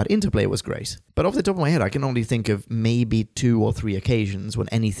Doctor, that interplay was great. But off the top of my head, I can only think of maybe 2 or 3 occasions when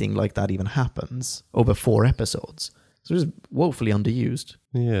anything like that even happens over 4 episodes. So it's woefully underused.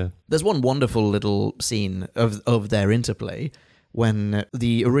 Yeah. There's one wonderful little scene of their interplay when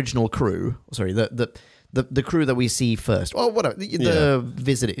the original crew, sorry, the crew that we see first, or whatever,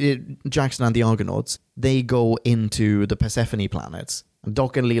 Jackson and the Argonauts, they go into the Persephone planets.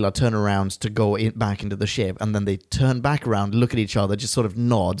 Doc and Leela turn around to go back into the ship, and then they turn back around, look at each other, just sort of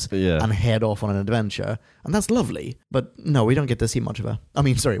nod, and head off on an adventure. And that's lovely. But no, we don't get to see much of her. I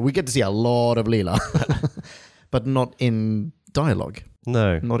mean, sorry, we get to see a lot of Leela, but not in dialogue.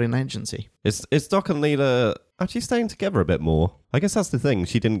 No. Not in agency. It's Doc and Leela actually staying together a bit more. I guess that's the thing.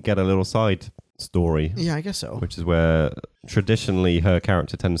 She didn't get a little side story. Yeah, I guess so. Which is where traditionally her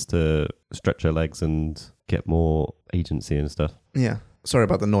character tends to stretch her legs and get more agency and stuff. Yeah. Sorry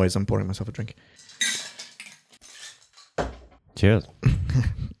about the noise. I'm pouring myself a drink. Cheers.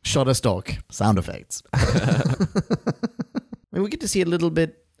 Shutterstock. Sound effects. I mean, we get to see a little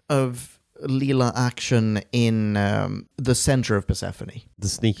bit of Leela action in the center of Persephone. The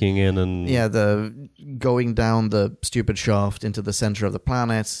sneaking in and... Yeah, the going down the stupid shaft into the center of the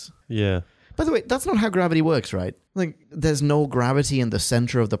planet. Yeah. By the way, that's not how gravity works, right? Like, there's no gravity in the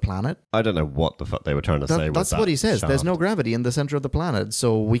center of the planet. I don't know what the fuck they were trying to say with That's that what he says. shaft. There's no gravity in the center of the planet,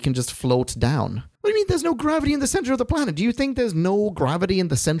 so we can just float down. What do you mean there's no gravity in the center of the planet? Do you think there's no gravity in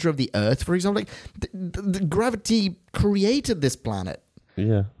the center of the Earth, for example? Like, the gravity created this planet.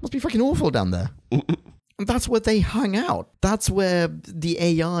 Yeah. Must be fucking awful down there. That's where they hang out. That's where the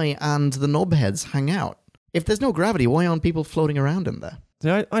AI and the knobheads hang out. If there's no gravity, why aren't people floating around in there? See,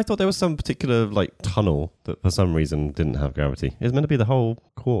 I thought there was some particular tunnel that for some reason didn't have gravity. It's meant to be the whole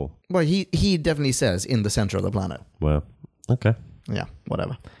core. Well, he definitely says in the center of the planet. Well, okay. Yeah,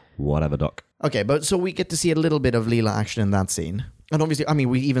 whatever. Whatever, Doc. Okay, but so we get to see a little bit of Leela action in that scene. And obviously, I mean,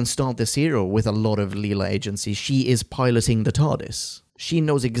 we even start this serial with a lot of Leela agency. She is piloting the TARDIS. She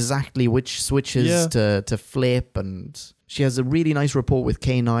knows exactly which switches to flip, and she has a really nice rapport with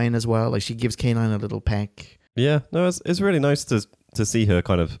K9 as well. Like, she gives K9 a little peck. Yeah, no, it's really nice to see her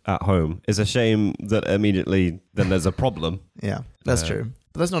kind of at home. It's a shame that immediately then there's a problem. Yeah, that's true.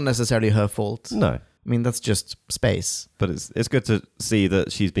 But that's not necessarily her fault. No. I mean, that's just space. But it's good to see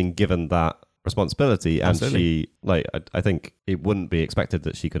that she's been given that responsibility, and Absolutely. she, I think it wouldn't be expected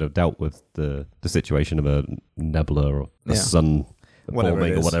that she could have dealt with the situation of a nebula or a sun Whatever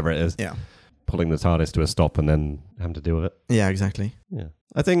forming it or is. whatever it is. Yeah. Pulling the TARDIS to a stop and then having to deal with it. Yeah, exactly. Yeah.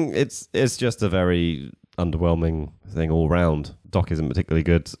 I think it's just a very underwhelming thing all round. Doc isn't particularly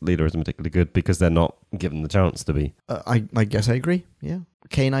good. Leela isn't particularly good because they're not given the chance to be. I guess I agree. Yeah.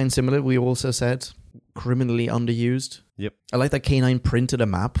 K9 similar, we also said. Criminally underused. Yep. I like that K9 printed a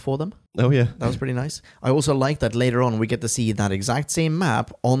map for them. Oh, yeah. That was pretty nice. I also like that later on we get to see that exact same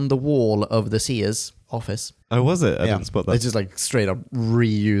map on the wall of the Sears office. Oh, was it? I didn't spot that. They just like straight up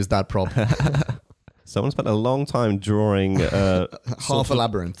reused that prop. Someone spent a long time drawing Half a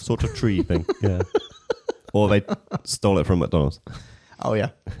labyrinth. sort of tree thing. Yeah. Or they stole it from McDonald's. Oh, yeah.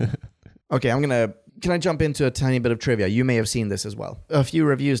 Okay, can I jump into a tiny bit of trivia? You may have seen this as well. A few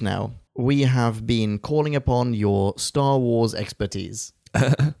reviews now. We have been calling upon your Star Wars expertise.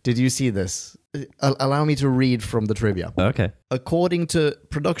 Did you see this? Allow me to read from the trivia. Okay. According to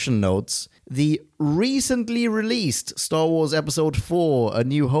production notes, the recently released Star Wars Episode 4, A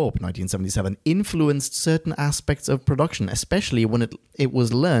New Hope, 1977, influenced certain aspects of production, especially when it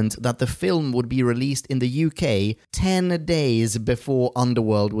was learned that the film would be released in the UK 10 days before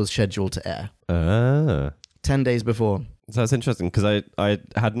Underworld was scheduled to air. 10 days before. So that's interesting because I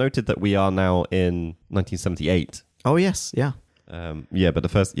had noted that we are now in 1978. Oh, yes, yeah. But the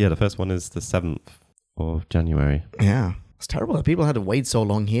first one is the 7th of January. Yeah. It's terrible that people had to wait so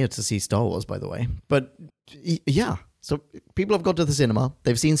long here to see Star Wars, by the way. But, yeah. So people have got to the cinema.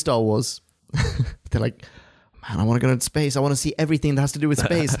 They've seen Star Wars. They're like, man, I want to go into space. I want to see everything that has to do with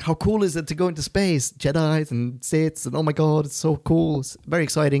space. How cool is it to go into space? Jedis and Siths and oh my God, it's so cool. It's very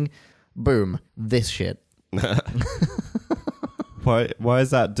exciting. Boom. This shit. Why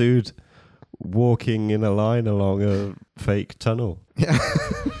is that dude walking in a line along a fake tunnel. Yeah.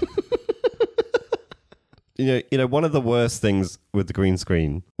 You know, one of the worst things with the green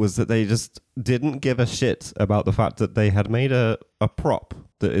screen was that they just didn't give a shit about the fact that they had made a prop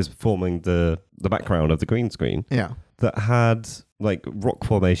that is forming the background of the green screen Yeah. that had like rock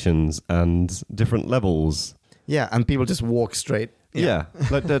formations and different levels. Yeah, and people just walk straight. Yeah.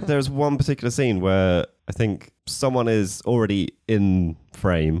 Like there's one particular scene where I think someone is already in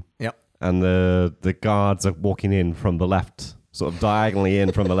frame. Yep. And the guards are walking in from the left, sort of diagonally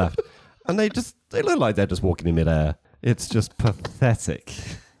in from the left. And they look like they're just walking in midair. It's just pathetic.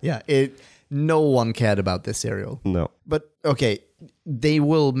 Yeah, no one cared about this serial. No. But okay, they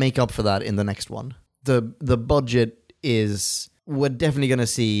will make up for that in the next one. The budget is, we're definitely going to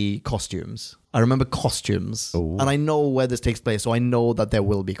see costumes. I remember costumes. Ooh. And I know where this takes place, so I know that there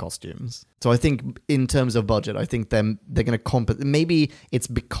will be costumes. So I think in terms of budget, I think they're going to compensate. Maybe it's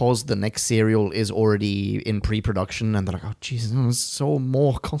because the next serial is already in pre-production and they're like, oh, Jesus, so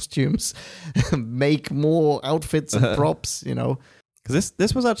more costumes. Make more outfits and props, you know. Because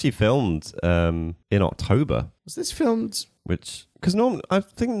this was actually filmed in October. Was this filmed? Because I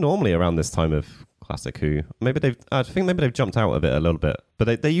think normally around this time of Classic Who, I think maybe they've jumped out of it a little bit.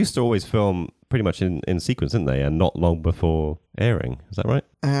 But they used to always film pretty much in sequence, didn't they? And not long before airing. Is that right?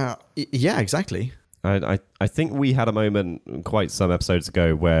 Yeah, exactly. I think we had a moment quite some episodes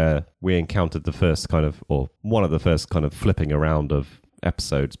ago where we encountered the first kind of, or one of the first kind of flipping around of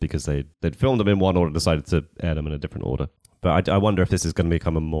episodes because they'd filmed them in one order, decided to air them in a different order. But I wonder if this is going to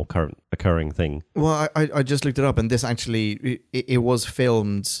become a more current occurring thing. Well, I just looked it up, and this actually, it was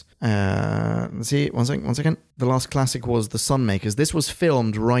filmed. Let's see, one second. The last classic was The Sunmakers. This was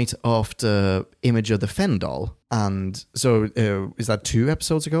filmed right after Image of the Fendal. And so, is that 2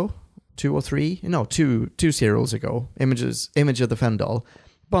 episodes ago? 2 or 3? No, two serials ago. Image of the Fendal.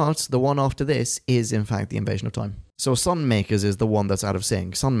 But the one after this is, in fact, The Invasion of Time. So Sunmakers is the one that's out of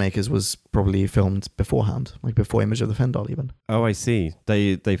sync. Sunmakers was probably filmed beforehand, like before Image of the Fendal even. Oh, I see.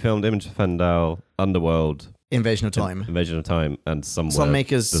 They filmed Image of Fendal, Underworld, Invasion of Time. Invasion of Time, and somewhere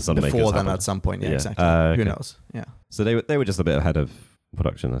Sunmakers the Sunmakers before then happened. at some point. Yeah, Yeah. exactly. Okay. Who knows? Yeah. So they were just a bit ahead of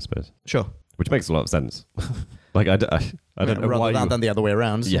production, I suppose. Sure. Which makes a lot of sense. Like I don't know why Rather than the other way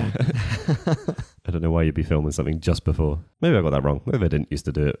around. So. Yeah. I don't know why you'd be filming something just before. Maybe I got that wrong. Maybe they didn't used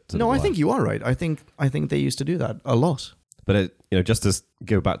to do it. No, I think you are right. I think they used to do that a lot. But just to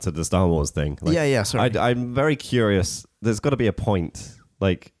go back to the Star Wars thing. Like, Yeah. Sorry. I'm very curious. There's got to be a point,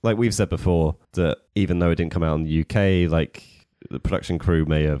 like we've said before, that even though it didn't come out in the UK, like the production crew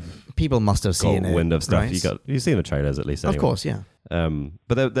may have People must have got seen it. wind of stuff. Right? You've seen the trailers at least. Anyway. Of course, yeah.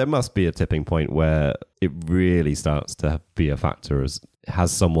 But there must be a tipping point where it really starts to be a factor.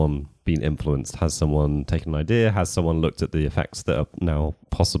 Has someone been influenced? Has someone taken an idea? Has someone looked at the effects that are now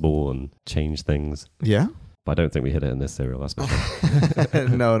possible and changed things? Yeah. But I don't think we hit it in this serial, that's for sure.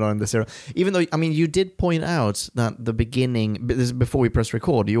 No, in the serial. Even though, I mean, you did point out that the beginning, this is before we press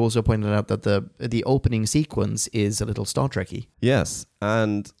record, you also pointed out that the opening sequence is a little Star Trek-y. Yes,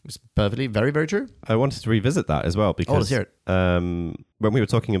 and It's perfectly, very, very true. I wanted to revisit that as well because let's hear it. When we were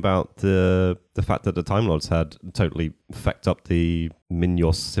talking about the fact that the Time Lords had totally fecked up the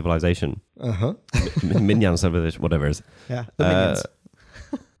Minyos civilization, Minyan civilization, whatever it is. Yeah, the minions.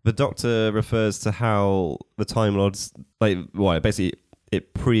 The Doctor refers to how the Time Lords, basically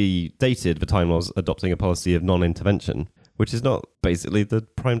it predated the Time Lords adopting a policy of non-intervention, which is not basically the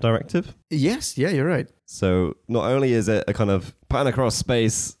Prime Directive. Yes, yeah, you're right. So not only is it a kind of pan across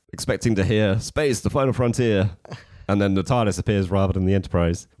space, expecting to hear space, the final frontier, and then the TARDIS appears rather than the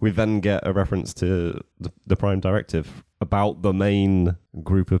Enterprise, we then get a reference to the Prime Directive about the main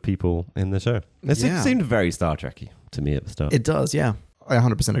group of people in the show. It seemed very Star Trek-y to me at the start. It does, yeah. I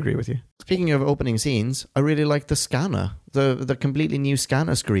 100% agree with you. Speaking of opening scenes, I really like the scanner, the completely new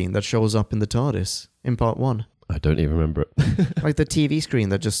scanner screen that shows up in the TARDIS in part 1. I don't even remember it. Like the TV screen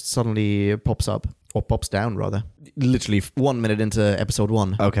that just suddenly pops up, or pops down rather. Literally 1 minute into episode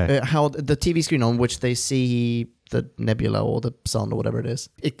 1. Okay. How the TV screen on which they see the nebula or the sun or whatever it is.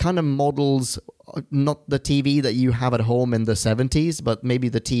 It kind of models not the TV that you have at home in the 70s, but maybe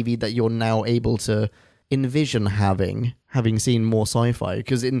the TV that you're now able to envision having seen more sci-fi,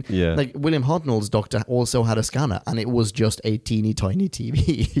 because like William Hartnell's Doctor also had a scanner and it was just a teeny tiny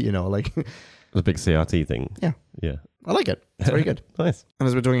TV, like the big CRT thing. Yeah. I like it. It's very good. Nice. And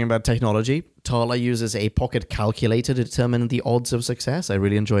as we're talking about technology, Tala uses a pocket calculator to determine the odds of success. I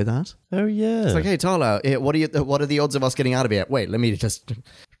really enjoy that. Oh yeah. It's like, hey Tala, what are the odds of us getting out of here? Wait, let me just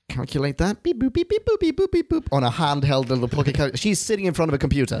calculate that. Beep boop beep beep boop beep boop beep boop on a handheld little pocket calculator. She's sitting in front of a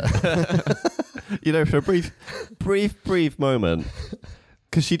computer. For a brief moment,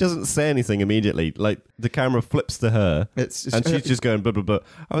 because she doesn't say anything immediately. Like, the camera flips to her, and she's just going blah, blah, blah.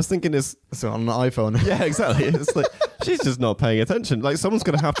 I was thinking this... So on an iPhone. Yeah, exactly. It's like, she's just not paying attention. Like, someone's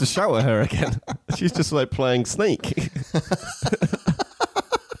going to have to shout at her again. She's just, like, playing Snake.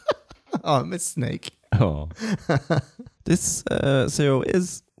 Oh, Miss Snake. Oh. This serial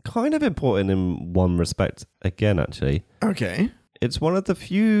is kind of important in one respect, again, actually. Okay. It's one of the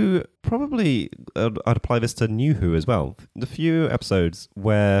few, probably I'd apply this to New Who as well, the few episodes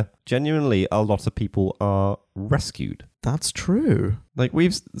where genuinely a lot of people are rescued. That's true. Like,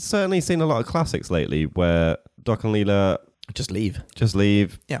 we've certainly seen a lot of classics lately where Doc and Leela Just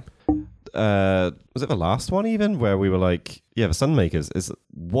leave. Yeah. Was it the last one even where we were like, yeah, the Sunmakers, is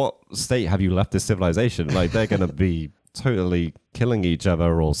what state have you left this civilization? Like, they're going to be totally killing each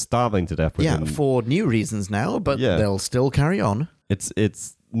other or starving to death. Yeah, for new reasons now, but they'll still carry on.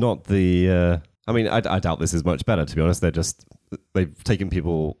 It's not the... I mean, I doubt this is much better, to be honest. They've taken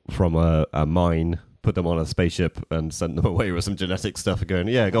people from a mine, put them on a spaceship and sent them away with some genetic stuff and going,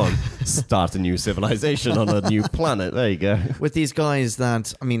 yeah, go on, start a new civilization on a new planet. There you go. With these guys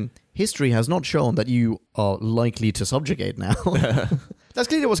that, I mean, history has not shown that you are likely to subjugate now. That's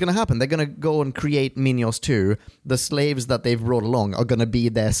clearly what's going to happen. They're going to go and create Minios 2. The slaves that they've brought along are going to be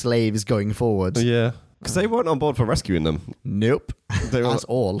their slaves going forward. Yeah. Because they weren't on board for rescuing them. Nope. That's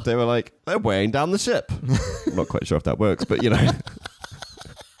all. They were like, they're weighing down the ship. I'm not quite sure if that works, but you know.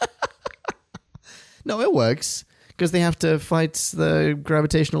 No, it works. Because they have to fight the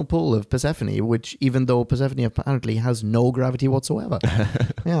gravitational pull of Persephone, which even though Persephone apparently has no gravity whatsoever.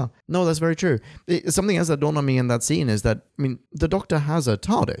 Yeah. No, that's very true. Something else that dawned on me in that scene is that, I mean, the Doctor has a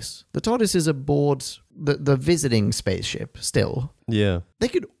TARDIS. The TARDIS is aboard the visiting spaceship still. Yeah. They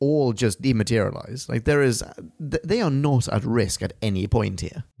could all just dematerialize. Like, they are not at risk at any point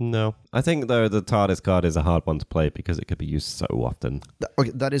here. No. I think, though, the TARDIS card is a hard one to play because it could be used so often.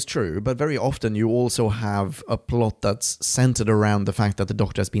 Okay, that is true, but very often you also have a plot that's centered around the fact that the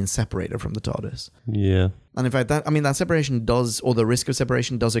Doctor has been separated from the TARDIS. Yeah. And in fact, that separation does, or the risk of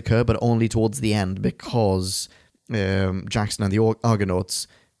separation does occur, but only towards the end because Jackson and the Argonauts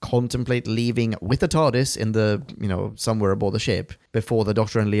contemplate leaving with the TARDIS in the, somewhere aboard the ship before the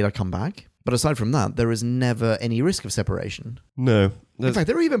Doctor and Leela come back. But aside from that, there is never any risk of separation. No. In fact,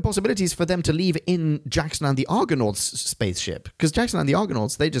 there are even possibilities for them to leave in Jackson and the Argonauts spaceship. Because Jackson and the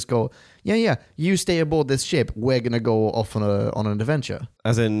Argonauts, they just go, yeah, you stay aboard this ship. We're going to go off on an adventure.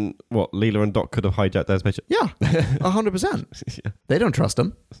 As in, what, Leela and Doc could have hijacked their spaceship? Yeah, 100%. Yeah. They don't trust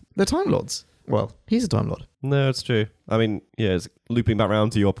them. They're Time Lords. Well, he's a Time Lord. No, it's true. I mean, yeah, it's looping back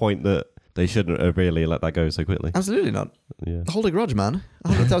around to your point that they shouldn't have really let that go so quickly. Absolutely not. Yeah. Hold a grudge, man.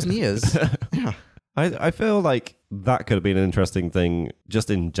 100,000 years. Yeah. I feel like that could have been an interesting thing just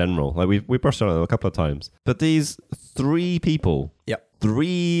in general. Like we brushed on it a couple of times. But these three people. Yep.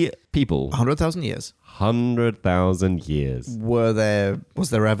 3 people. 100,000 years. 100,000 years. Was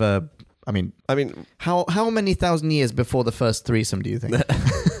there ever... I mean, how many thousand years before the first threesome do you think?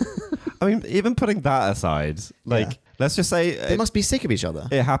 I mean, even putting that aside, let's just say... They must be sick of each other.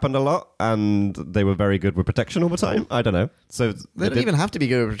 It happened a lot, and they were very good with protection all the time. I don't know. So they don't even have to be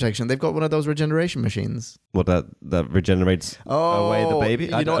good with protection. They've got one of those regeneration machines. What, that regenerates away the baby?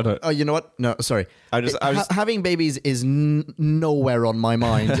 You know what? Oh, you know what? No, sorry. Having babies is nowhere on my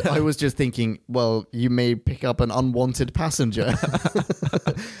mind. I was just thinking, well, you may pick up an unwanted passenger.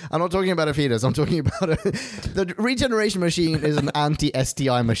 I'm not talking about a fetus. I'm talking about the regeneration machine is an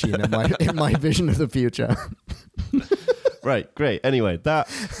anti-STI machine in my vision of the future. Right, great. Anyway,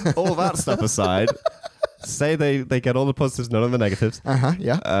 all that stuff aside, say they get all the positives, none of the negatives.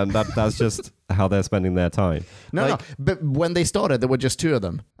 Yeah. And that's just how they're spending their time. No. But when they started, there were just 2 of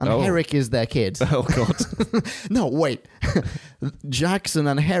them. And Herrick is their kid. Oh, God. No, wait. Jackson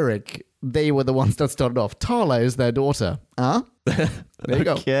and Herrick, they were the ones that started off. Tala is their daughter. Huh? There you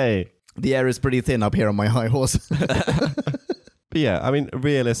go. Okay. The air is pretty thin up here on my high horse. But yeah, I mean,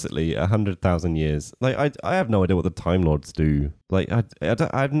 realistically, 100,000 years. Like, I have no idea what the Time Lords do. Like,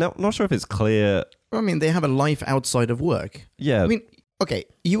 I'm not sure if it's clear. I mean, they have a life outside of work. Yeah. I mean, okay,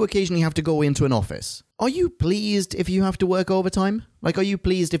 you occasionally have to go into an office. Are you pleased if you have to work overtime? Like, are you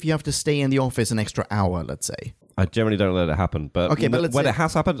pleased if you have to stay in the office an extra hour, let's say? I generally don't let it happen, but, okay, but when it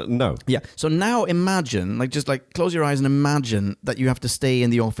has happened, no. Yeah, so now imagine, just close your eyes and imagine that you have to stay in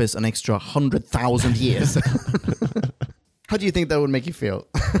the office an extra 100,000 years. How do you think that would make you feel?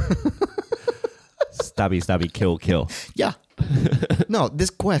 Stabby, stabby, kill, kill. Yeah. No, this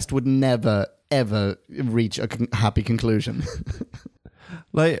quest would never, ever reach a happy conclusion.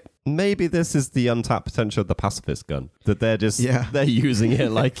 Like, maybe this is the untapped potential of the pacifist gun. That they're using it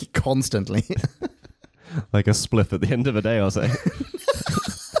like... Constantly. Like a spliff at the end of a day or so.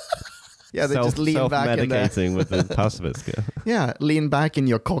 Yeah, they just lean back in there. self-medicating with the pacifist gun. Yeah, lean back in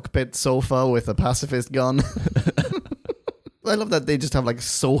your cockpit sofa with a pacifist gun. I love that they just have like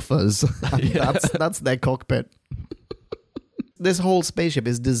sofas. That's their cockpit. This whole spaceship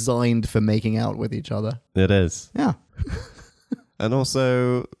is designed for making out with each other. It is. Yeah. And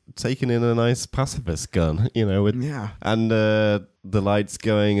also taking in a nice pacifist gun, with and the lights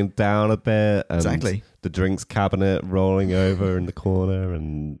going down a bit, and Exactly. the drinks cabinet rolling over in the corner,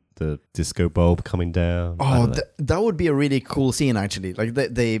 and the disco bulb coming down. Oh, that would be a really cool scene, actually. Like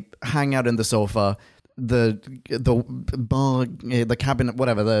they hang out in the sofa. The bar, the cabinet,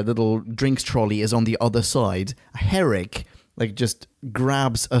 whatever, the little drinks trolley is on the other side. Herrick just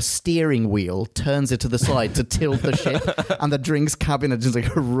grabs a steering wheel, turns it to the side to tilt the ship, and the drinks cabinet just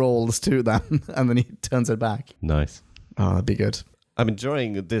rolls to them, and then he turns it back. Nice. Oh, that'd be good. I'm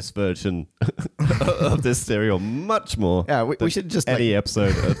enjoying this version of this serial much more. Yeah, we should just any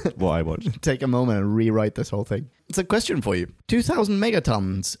episode of what I watch. take a moment and rewrite this whole thing. It's a question for you. 2,000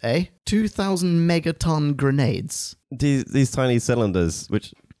 megatons, eh? 2,000 megaton grenades. These tiny cylinders,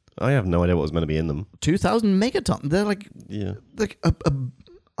 which I have no idea what was meant to be in them. 2,000 megaton. They're like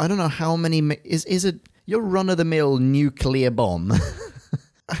I don't know how many. Is it your run-of-the-mill nuclear bomb?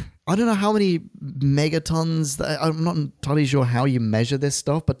 I don't know how many megatons. I'm not entirely sure how you measure this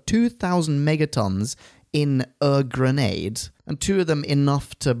stuff, but 2,000 megatons in a grenade, and two of them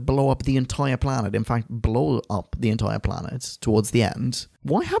enough to blow up the entire planet. In fact, blow up the entire planet towards the end.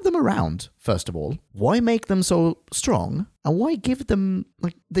 Why have them around, first of all? Why make them so strong? And why give them,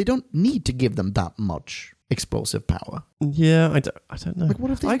 they don't need to give them that much explosive power. Yeah, I don't know. What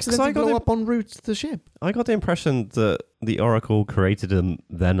if they accidentally blow up en route to the ship? I got the impression that the Oracle created them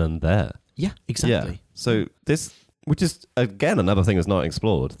then and there. Yeah, exactly. Yeah. So this, which is, again, another thing that's not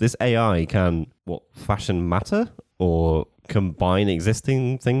explored. This AI can, fashion matter or combine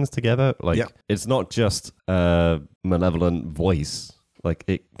existing things together? It's not just a malevolent voice.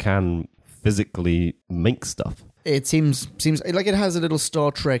 It can physically make stuff. It seems like it has a little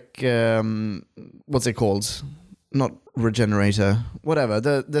Star Trek, what's it called? Not regenerator, whatever.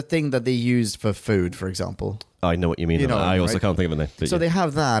 The thing that they use for food, for example. I know what you mean. I also can't think of a name. So they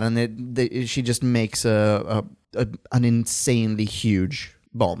have that, and she just makes an insanely huge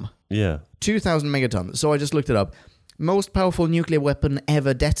bomb. Yeah. 2,000 megatons. So I just looked it up. Most powerful nuclear weapon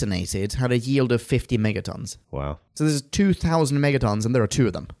ever detonated had a yield of 50 megatons. Wow. So there's 2,000 megatons, and there are two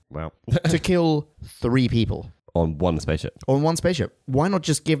of them. Wow. To kill 3 people. On one spaceship. On one spaceship. Why not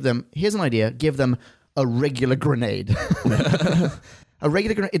just give them, here's an idea, give them a regular grenade. A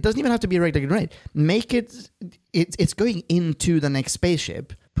regular grenade. It doesn't even have to be a regular grenade. Make it's going into the next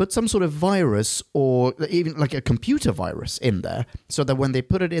spaceship. Put some sort of virus or even like a computer virus in there so that when they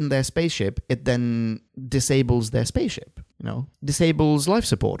put it in their spaceship, it then disables their spaceship. Disables life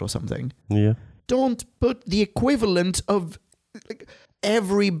support or something. Yeah. Don't put the equivalent of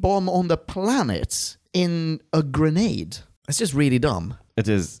every bomb on the planet in a grenade. It's just really dumb. It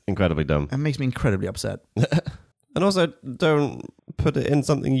is incredibly dumb. It makes me incredibly upset. And also, don't put it in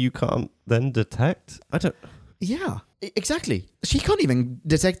something you can't then detect. Yeah, exactly. She can't even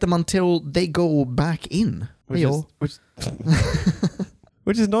detect them until they go back in. Which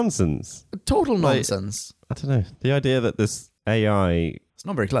is nonsense. Total nonsense. I don't know. The idea that this AI... It's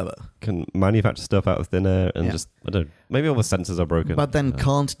not very clever. Can manufacture stuff out of thin air and maybe all the sensors are broken. But then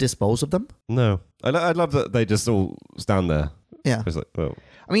can't dispose of them? No. I love that they just all stand there. Yeah. It's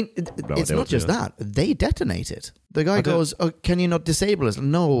I mean, it's not just that. They detonate it. The guy goes, can you not disable it?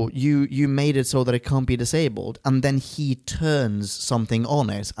 No, you made it so that it can't be disabled. And then he turns something on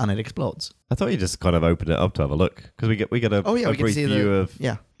it and it explodes. I thought you just kind of opened it up to have a look. Because we get a brief view of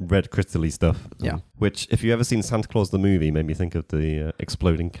red crystally stuff. Yeah. Which, if you've ever seen Santa Claus the movie, made me think of the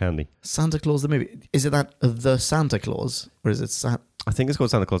exploding candy. Santa Claus the movie. Is it that The Santa Claus? Or is it I think it's called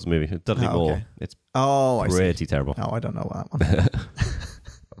Santa Claus the movie. Dudley Moore. Okay. It's I pretty terrible. Oh, I don't know that one.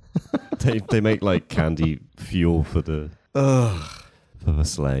 They make candy fuel for the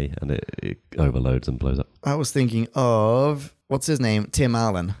sleigh, and it overloads and blows up. I was thinking of what's his name, Tim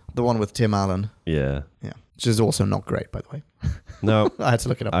Allen, the one with Tim Allen. Yeah, which is also not great, by the way. No, I had to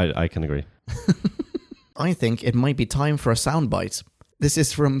look it up. I can agree. I think it might be time for a soundbite. This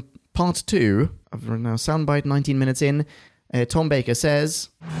is from part 2 of now soundbite. 19 minutes in. Tom Baker says,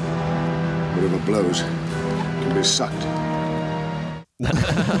 "Whatever blows can be sucked."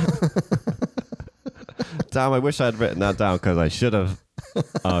 Damn, I wish I had written that down because I should have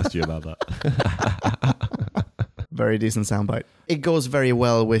asked you about that. Very decent soundbite. It goes very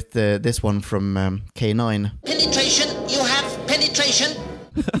well with this one from K9. Penetration, you have penetration.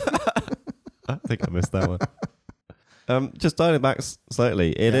 I think I missed that one. Just dialing back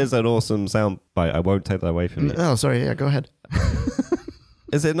slightly, it is an awesome sound bite. I won't take that away from you. Oh, sorry. Yeah, go ahead.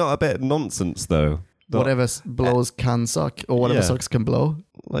 Is it not a bit nonsense, though? Whatever blows can suck, or whatever sucks can blow.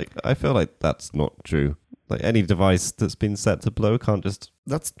 Like, I feel like that's not true. Like, any device that's been set to blow can't just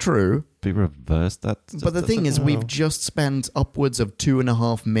That's true. be reversed. But But the thing is, we've just spent upwards of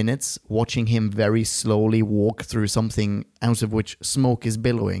 2.5 minutes watching him very slowly walk through something out of which smoke is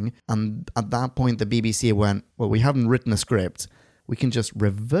billowing. And at that point, the BBC went, well, we haven't written a script. We can just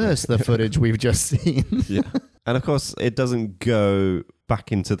reverse the footage we've just seen. Yeah. And of course, it doesn't go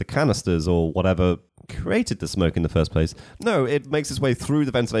back into the canisters or whatever created the smoke in the first place. No, it makes its way through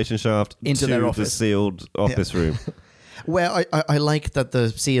the ventilation shaft Into to their the office. sealed office room. Where I like that the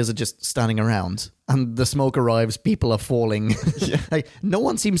seers are just standing around and the smoke arrives, people are falling. Like, no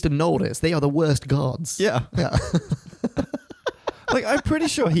one seems to notice. They are the worst gods. Yeah. Like, I'm pretty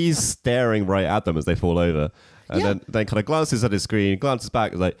sure he's staring right at them as they fall over. And then kind of glances at his screen, glances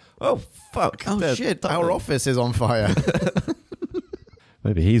back, is like, oh, fuck. Oh, there's shit. nothing. Our office is on fire.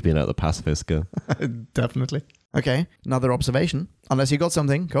 Maybe he's been out the Pacifica. Definitely. Okay, another observation. Unless you got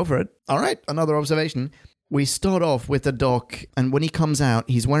something, go for it. All right, another observation. We start off with the doc, and when he comes out,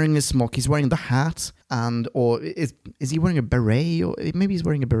 he's wearing his smock, he's wearing the hat, or is he wearing a beret? Or maybe he's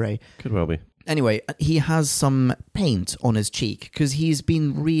wearing a beret. Could well be. Anyway, he has some paint on his cheek, because he's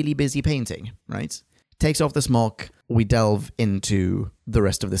been really busy painting, right? Takes off the smock, we delve into the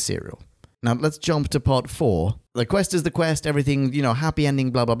rest of the serial. Now, let's jump to part 4. The quest is the quest, everything, happy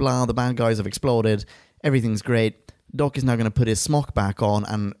ending, blah, blah, blah. The bad guys have exploded. Everything's great. Doc is now going to put his smock back on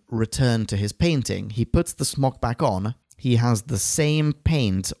and return to his painting. He puts the smock back on. He has the same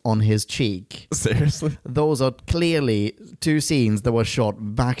paint on his cheek. Seriously? Those are clearly 2 scenes that were shot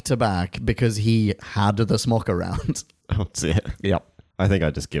back to back because he had the smock around. Oh, dear. Yep. I think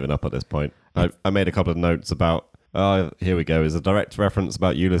I've just given up at this point. I made a couple of notes about, here we go, is a direct reference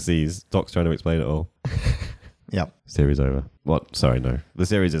about Ulysses. Doc's trying to explain it all. Yep. Series over. What? Sorry, no. The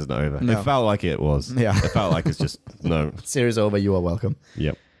series isn't over. No. It felt like it was. Yeah. It felt like it's just, no. Series over, you are welcome.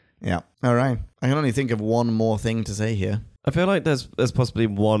 Yep. Yeah. All right. I can only think of one more thing to say here. I feel like there's possibly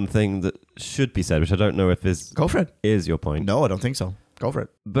one thing that should be said, which I don't know if Go for it. is your point. No, I don't think so. Go for it.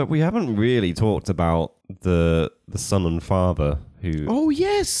 But we haven't really talked about the son and father who Oh,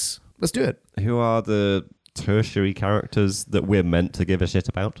 yes. Let's do it. who are the tertiary characters that we're meant to give a shit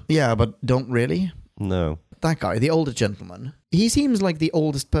about. Yeah, but don't really. No. That guy, the older gentleman, he seems like the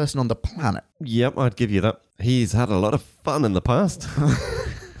oldest person on the planet. Yep, I'd give you that. He's had a lot of fun in the past.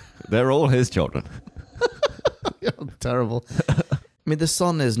 They're all his children. Terrible. I mean, the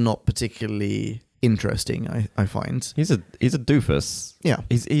son is not particularly interesting, I find. He's a doofus. Yeah.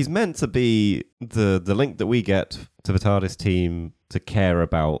 He's meant to be the link that we get to the TARDIS team to care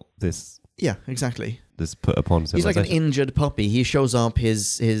about this Yeah, exactly. put upon He's like an civilization. injured puppy. He shows up,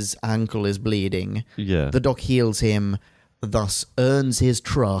 his ankle is bleeding. Yeah. The doc heals him, thus earns his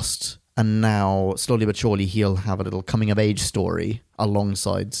trust, and now, slowly but surely, he'll have a little coming-of-age story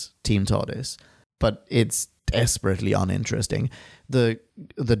alongside Team TARDIS. But it's desperately uninteresting. The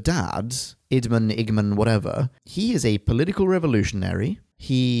dad, Igman, whatever, he is a political revolutionary.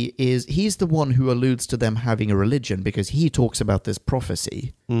 He's the one who alludes to them having a religion because he talks about this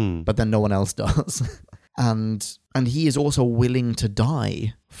prophecy, but then no one else does. And he is also willing to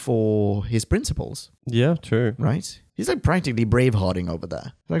die for his principles, Yeah, true. right? He's like practically Bravehearting over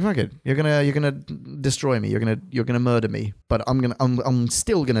there. Like, fuck it, you're gonna destroy me, you're gonna murder me, but I'm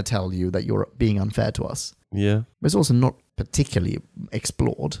still gonna tell you that you're being unfair to us. Yeah. But it's also not particularly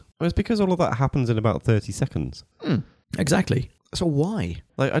explored. Well, it's because all of that happens in about 30 seconds. Exactly. So why?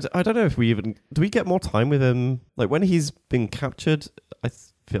 Like, I don't know if do we get more time with him? Like, when he's been captured, I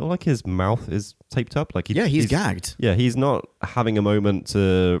feel like his mouth is taped up. Like, He's gagged. Yeah, he's not having a moment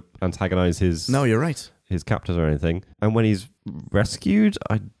to antagonize his No, you're right. his captors or anything. And when he's rescued,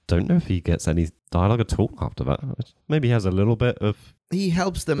 I don't know if he gets any dialogue at all after that. Maybe he has a little bit of... He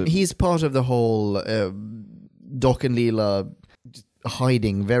helps them. He's part of the whole Doc and Leela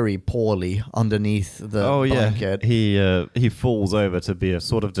hiding very poorly underneath the blanket. He falls over to be a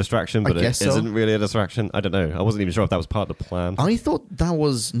sort of distraction, but it guess so. isn't really a distraction. I don't know. I wasn't even sure if that was part of the plan. I thought that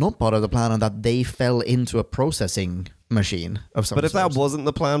was not part of the plan and that they fell into a processing machine of some But if sort. that wasn't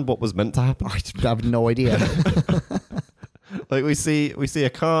the plan, what was meant to happen? I have no idea. Like, we see a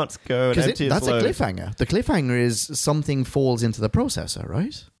cart go and Because empty its that's a load. cliffhanger. The cliffhanger is something falls into the processor,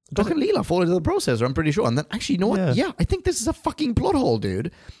 right? Doc and Leela fall into the processor, I'm pretty sure. And then, actually, you know what? Yeah, I think this is a fucking plot hole,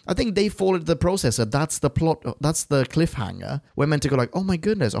 dude. I think they fall into the processor. That's the plot. That's the cliffhanger. We're meant to go like, oh my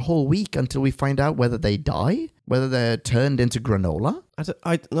goodness, a whole week until we find out whether they die, whether they're turned into granola.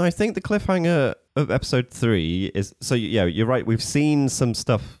 I think the cliffhanger of episode 3 is... So, yeah, you're right. We've seen some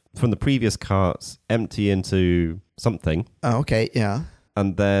stuff from the previous carts empty into something. Oh, okay, yeah.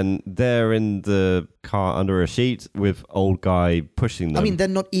 And then they're in the car under a sheet with old guy pushing them. I mean, they're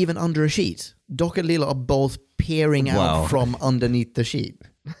not even under a sheet. Doc and Leela are both peering out from underneath the sheet.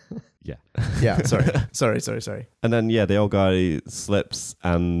 Yeah. Yeah, sorry. And then, yeah, the old guy slips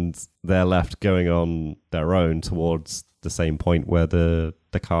and they're left going on their own towards the same point where the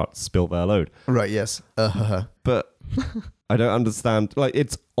carts spill their load. Right, yes. But I don't understand. Like,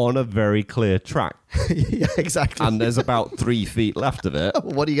 it's on a very clear track. Yeah, exactly. And there's about 3 feet left of it.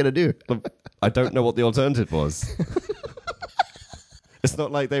 What are you going to do? I don't know what the alternative was. It's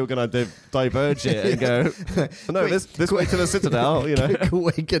not like they were going to diverge it and go, no, this way to the Citadel, you know.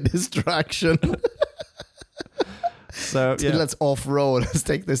 Quick a distraction. So, yeah. Let's off-road. Let's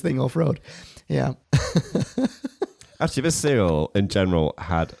take this thing off-road. Yeah. Actually, this serial in general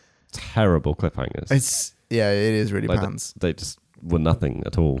had terrible cliffhangers. It is really pants. They just were nothing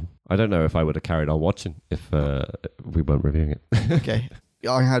at all. I don't know if I would have carried on watching if we weren't reviewing it. Okay.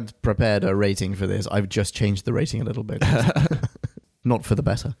 I had prepared a rating for this. I've just changed the rating a little bit. Not for the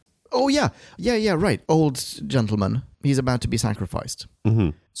better. Oh, yeah. Yeah, right. Old gentleman. He's about to be sacrificed. Mm-hmm.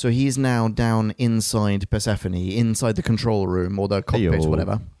 So he's now down inside Persephone, inside the control room or the cockpit, Hey-o.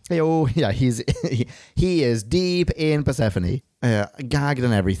 whatever. Oh, yeah, he is deep in Persephone, gagged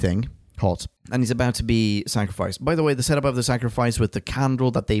and everything. Hot. And he's about to be sacrificed. By the way, the setup of the sacrifice with the candle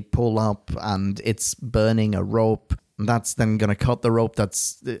that they pull up and it's burning a rope. That's then going to cut the rope.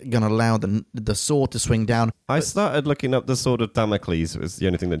 That's going to allow the sword to swing down. I started looking up the sword of Damocles. It was the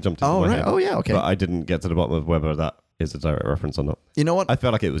only thing that jumped into my head. Oh, yeah, okay. But I didn't get to the bottom of whether that is a direct reference or not. You know what? I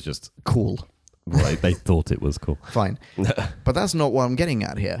felt like it was just... Cool. Right, they thought it was cool. Fine. But that's not what I'm getting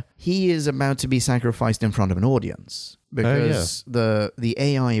at here. He is about to be sacrificed in front of an audience because the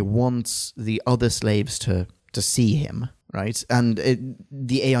AI wants the other slaves to see him, right? And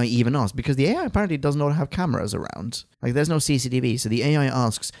the AI even asks, because the AI apparently does not have cameras around. Like, there's no CCTV. So the AI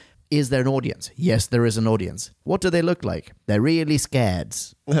asks, is there an audience? Yes, there is an audience. What do they look like? They're really scared.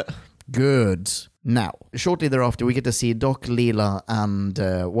 Good. Now, shortly thereafter, we get to see Doc, Leela, and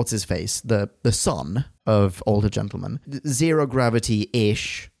what's his face? The son of older gentleman. Zero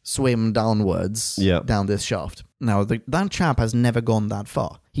gravity-ish swim downwards down this shaft. Now, that chap has never gone that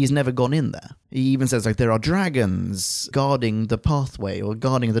far. He's never gone in there. He even says, like, there are dragons guarding the pathway or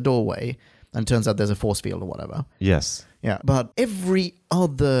guarding the doorway. And turns out there's a force field or whatever. Yes. Yeah. But every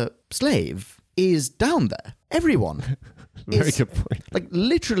other slave is down there. Everyone. Very good point. Like,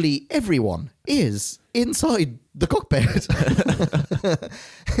 literally everyone is inside the cockpit.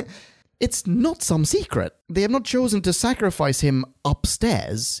 It's not some secret. They have not chosen to sacrifice him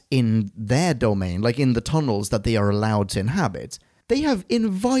upstairs in their domain, like in the tunnels that they are allowed to inhabit. They have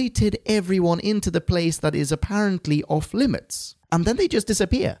invited everyone into the place that is apparently off limits. And then they just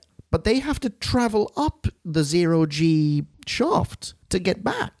disappear. But they have to travel up the 0G shaft to get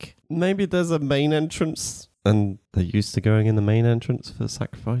back. Maybe there's a main entrance and they're used to going in the main entrance for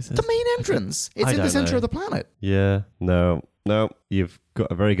sacrifices. The main entrance. It's in the center of the planet. Yeah. No, you've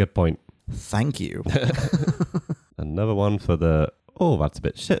got a very good point. Thank you. Another one for the, that's a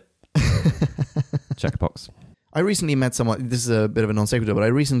bit shit. Checkbox. I recently met someone, this is a bit of a non sequitur, but I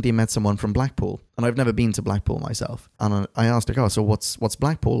recently met someone from Blackpool, and I've never been to Blackpool myself. And I asked her, so what's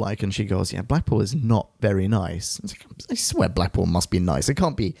Blackpool like? And she goes, yeah, Blackpool is not very nice. I swear Blackpool must be nice. It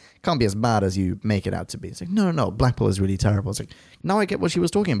can't be as bad as you make it out to be. It's like, no, Blackpool is really terrible. It's like, now I get what she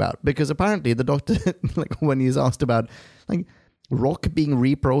was talking about, because apparently the doctor, like when he's asked about, like, rock being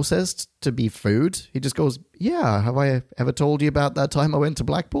reprocessed to be food, he just goes, yeah, have I ever told you about that time I went to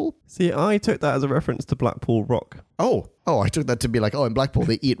Blackpool? See, I took that as a reference to Blackpool Rock. Oh, I took that to be like, in Blackpool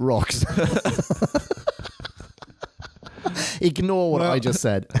they eat rocks. Ignore what I just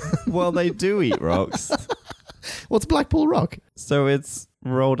said. Well, they do eat rocks. What's Blackpool Rock? So it's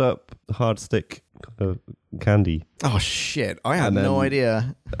rolled up hard stick candy. Oh shit, I had no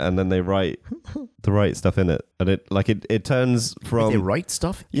idea. And then they write the right stuff in it, and it turns from... They write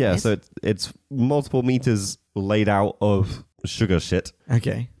stuff? Yeah, so it's multiple meters laid out of sugar shit.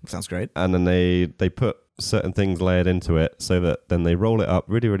 Okay, sounds great. And then they put certain things layered into it so that then they roll it up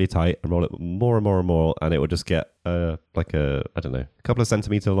really, really tight and roll it more and more and more, and it will just get a couple of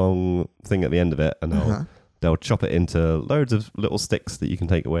centimeter long thing at the end of it, and they'll chop it into loads of little sticks that you can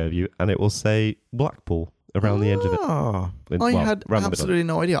take away with you, and it will say Blackpool around the edge of it. Oh, Well, I had around the middle. absolutely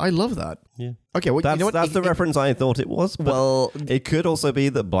no idea. I love that. Yeah. Okay, well, That's, you know what? that's the reference I thought it was. But Well, it could also be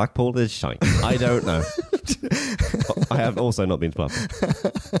that Blackpool is shite. I don't know. I have also not been to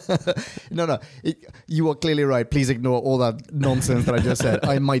Blackpool. no. You are clearly right. Please ignore all that nonsense that I just said.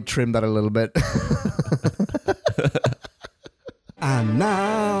 I might trim that a little bit. And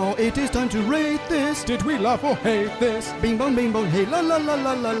now it is time to rate this. Did we love or hate this? Bing bong, hey, la la la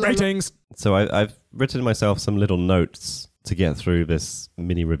la la la. Ratings. So I've written myself some little notes to get through this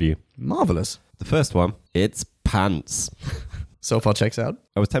mini review. Marvelous. The first one, it's pants. So far checks out.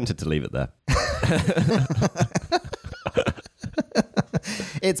 I was tempted to leave it there.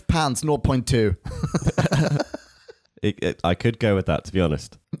 It's pants, 0.2. I could go with that, to be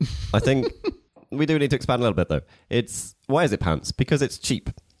honest. I think we do need to expand a little bit, though. Why is it pants? Because it's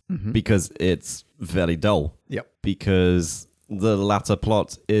cheap. Mm-hmm. Because it's very dull. Yep. Because the latter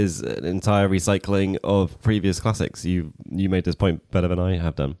plot is an entire recycling of previous classics. You made this point better than I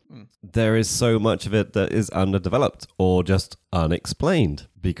have done. There is so much of it that is underdeveloped or just unexplained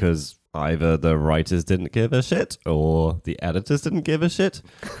because either the writers didn't give a shit or the editors didn't give a shit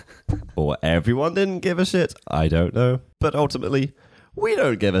or everyone didn't give a shit. I don't know. But ultimately, we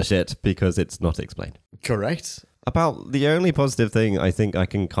don't give a shit because it's not explained. Correct. About the only positive thing I think I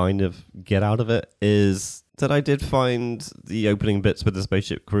can kind of get out of it is that I did find the opening bits with the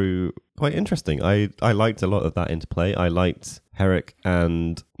spaceship crew quite interesting. I liked a lot of that interplay. I liked Herrick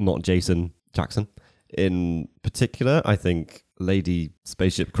and not Jason Jackson. In particular, I think Lady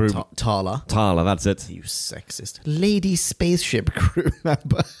Spaceship Crew... Tala. Tala, that's it. You sexist. Lady Spaceship Crew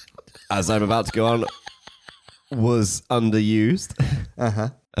member. As I'm about to go on, was underused.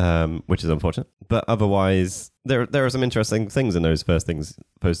 Which is unfortunate. But otherwise, there are some interesting things in those first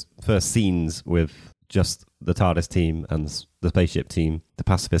scenes with just the TARDIS team and the spaceship team, the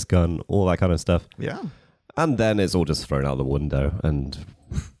pacifist gun, all that kind of stuff. Yeah. And then it's all just thrown out the window and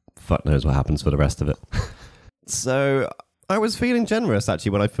fuck knows what happens for the rest of it. So I was feeling generous,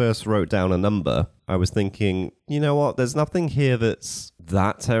 actually, when I first wrote down a number. I was thinking, you know what, there's nothing here that's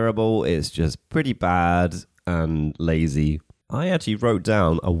that terrible. It's just pretty bad and lazy. I actually wrote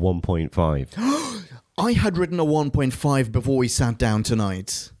down a 1.5. I had written a 1.5 before we sat down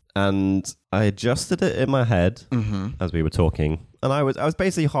tonight. And I adjusted it in my head as we were talking. And I was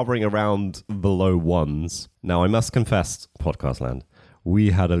basically hovering around the low ones. Now, I must confess, Podcast Land,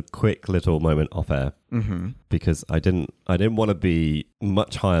 we had a quick little moment off air because I didn't want to be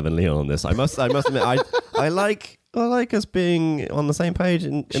much higher than Leon on this. I must admit, I like us being on the same page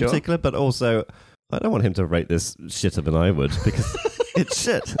in particular, but also I don't want him to rate this shitter than I would because it's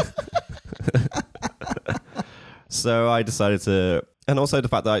shit. So I decided to, and also the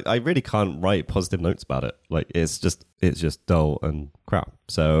fact that I really can't write positive notes about it. Like it's just dull and crap.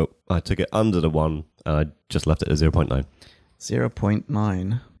 So I took it under the 1 and I just left it at 0.9.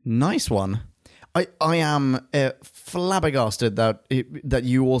 0.9. Nice one. I am flabbergasted that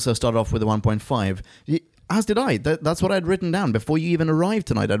you also started off with a 1.5. As did I. That's what I'd written down. Before you even arrived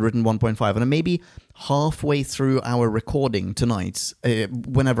tonight, I'd written 1.5. And maybe halfway through our recording tonight,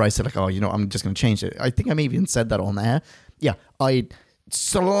 whenever I said, like, oh, you know, I'm just going to change it. I think I maybe even said that on air. Yeah, I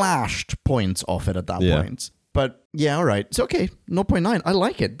slashed points off it at that point. But yeah, all right. It's okay. 0.9. I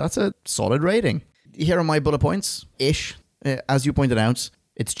like it. That's a solid rating. Here are my bullet points. Ish. As you pointed out,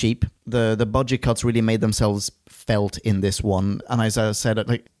 it's cheap. The budget cuts really made themselves felt in this one. And as I said,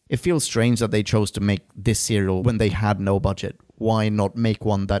 like, it feels strange that they chose to make this serial when they had no budget. Why not make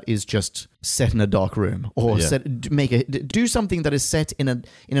one that is just set in a dark room, or do something that is set in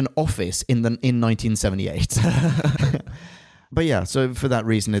an office in 1978? But yeah, so for that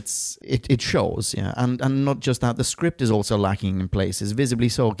reason, it shows, yeah, and not just that, the script is also lacking in places, visibly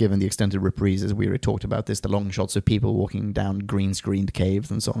so, given the extended reprises. We already talked about this, the long shots of people walking down green-screened caves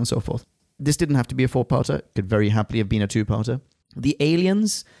and so on and so forth. This didn't have to be a 4-parter; it could very happily have been a 2-parter. The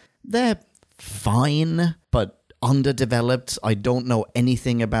aliens, they're fine, but underdeveloped. I don't know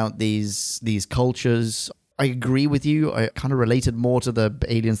anything about these cultures. I agree with you. I kind of related more to the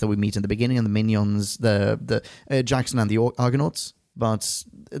aliens that we meet in the beginning and the minions, the Jackson and the Argonauts. But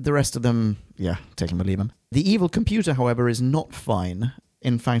the rest of them, yeah, take them or leave them. The evil computer, however, is not fine.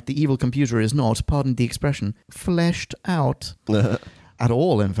 In fact, the evil computer is not, pardon the expression, fleshed out. At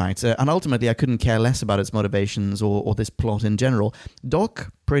all, in fact. And ultimately, I couldn't care less about its motivations or this plot in general.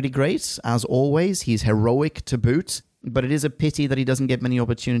 Doc, pretty great, as always. He's heroic to boot. But it is a pity that he doesn't get many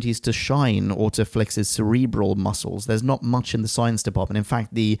opportunities to shine or to flex his cerebral muscles. There's not much in the science department. In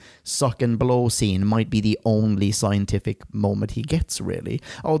fact, the suck and blow scene might be the only scientific moment he gets, really.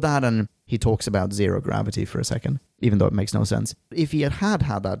 Oh, that and he talks about zero gravity for a second, even though it makes no sense. If he had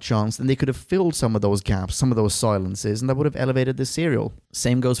that chance, then they could have filled some of those gaps, some of those silences, and that would have elevated this serial.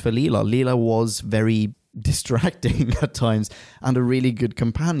 Same goes for Leela. Leela was very distracting at times and a really good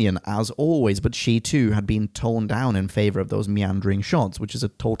companion as always, but she too had been toned down in favor of those meandering shots, which is a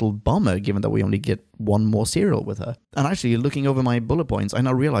total bummer given that we only get one more serial with her. And actually, looking over my bullet points, I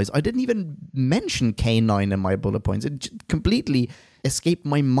now realize I didn't even mention K9 in my bullet points. It completely escaped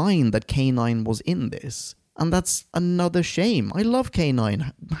my mind that K9 was in this, and that's another shame. I love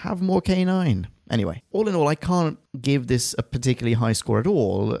K9. Have more K9. Anyway, all in all, I can't give this a particularly high score at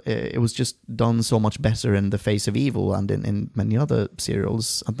all. It was just done so much better in The Face of Evil and in many other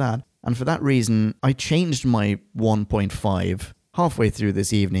serials at that. And for that reason, I changed my 1.5 halfway through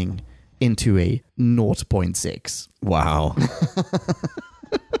this evening into a 0.6. Wow.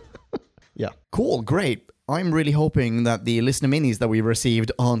 Yeah. Cool, great. I'm really hoping that the listener minis that we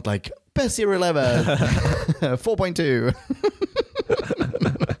received aren't like, best serial ever, 4.2.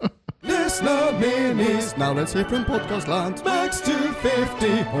 Listener minis. Now let's hear from Podcast Land. Max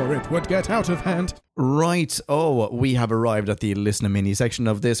 250, or it would get out of hand. Right. Oh, we have arrived at the listener mini section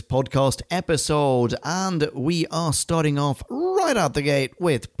of this podcast episode, and we are starting off right out the gate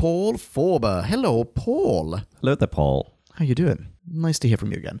with Paul Forber. Hello, Paul. Hello there, Paul. How you doing? Nice to hear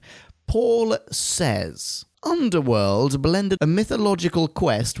from you again. Paul says, Underworld blended a mythological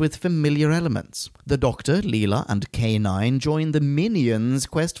quest with familiar elements. The Doctor, Leela, and K9 joined the Minions'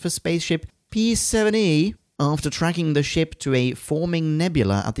 quest for spaceship P7E. After tracking the ship to a forming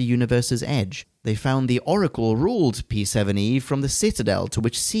nebula at the universe's edge, they found the Oracle ruled P7E from the Citadel to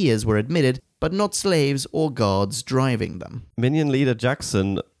which seers were admitted, but not slaves or guards driving them. Minion leader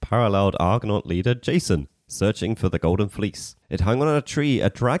Jackson paralleled Argonaut leader Jason, searching for the Golden Fleece. It hung on a tree a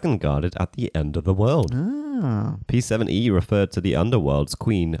dragon guarded at the end of the world. P7E referred to the underworld's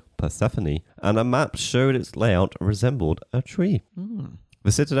queen, Persephone, and a map showed its layout resembled a tree.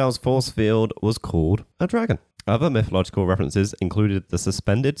 The Citadel's force field was called a dragon. Other mythological references included the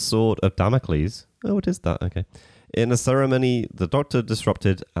suspended sword of Damocles. Oh, it is that, okay. In a ceremony, the Doctor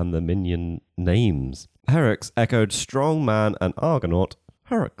disrupted and the minion names. Herix echoed strong man and Argonaut,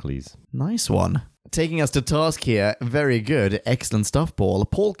 Heracles. Nice one. Taking us to task here, very good, excellent stuff, Paul.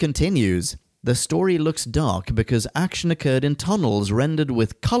 Paul continues. The story looks dark because action occurred in tunnels rendered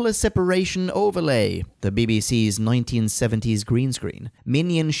with color separation overlay, the BBC's 1970s green screen.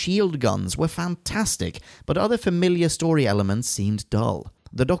 Minion shield guns were fantastic, but other familiar story elements seemed dull.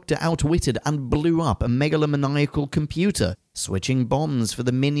 The Doctor outwitted and blew up a megalomaniacal computer, switching bombs for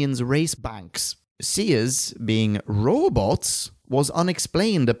the Minions' race banks. Seers, being robots, was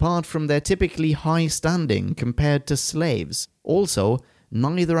unexplained apart from their typically high standing compared to slaves. Also,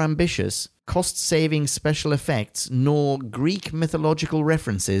 neither ambitious, cost-saving special effects nor Greek mythological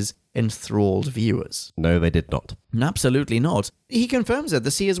references enthralled viewers. No, they did not. Absolutely not. He confirms that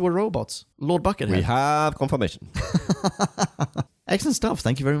the Seers were robots. Lord Buckethead. We have confirmation. Excellent stuff.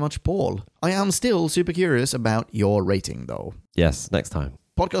 Thank you very much, Paul. I am still super curious about your rating, though. Yes, next time.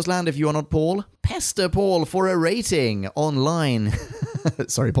 Podcast Land, if you are not Paul, pester Paul for a rating online.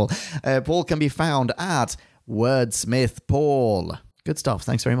 Sorry, Paul. Paul can be found at Wordsmith Paul. Good stuff.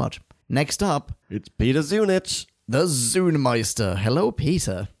 Thanks very much. Next up, It's Peter Zunich. the Zoonmeister. Hello,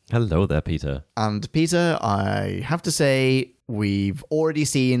 Peter. Hello there, Peter. And Peter, I have to say, we've already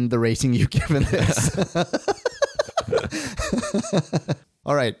seen the rating you've given this.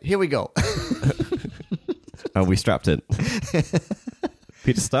 All right, here we go. And we strapped in.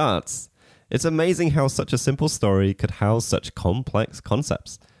 Peter starts. It's amazing how such a simple story could house such complex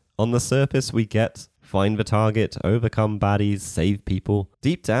concepts. On the surface, we get find the target, overcome baddies, save people.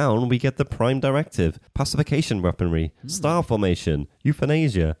 Deep down, we get the prime directive, pacification weaponry, star formation,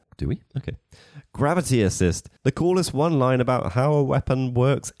 euthanasia. Do we? Okay. Gravity assist, the coolest one line about how a weapon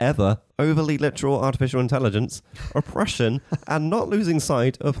works ever, overly literal artificial intelligence, oppression, and not losing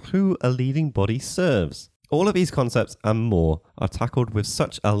sight of who a leading body serves. All of these concepts and more are tackled with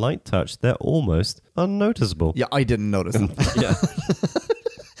such a light touch they're almost unnoticeable. Yeah, I didn't notice them. Yeah.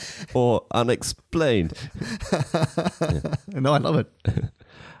 Or unexplained. No, I love it.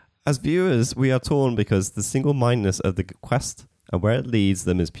 As viewers, we are torn because the single-mindedness of the quest and where it leads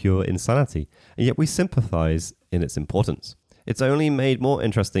them is pure insanity, and yet we sympathize in its importance. It's only made more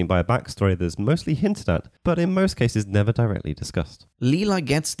interesting by a backstory that is mostly hinted at, but in most cases never directly discussed. Leela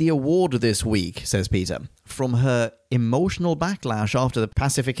gets the award this week, says Peter. From her emotional backlash after the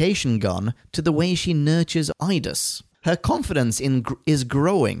pacification gun to the way she nurtures Idus. Her confidence is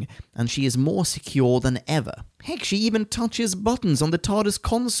growing, and she is more secure than ever. Heck, she even touches buttons on the TARDIS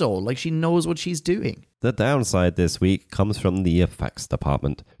console like she knows what she's doing. The downside this week comes from the effects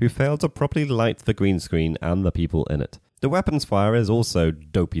department, who failed to properly light the green screen and the people in it. The weapons fire is also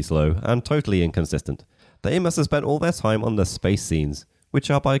dopey slow and totally inconsistent. They must have spent all their time on the space scenes, which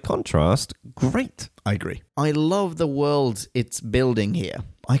are by contrast great. I agree. I love the world it's building here.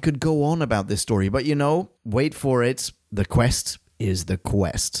 I could go on about this story, but wait for it. The quest is the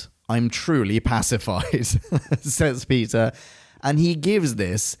quest. I'm truly pacified, says Peter. And he gives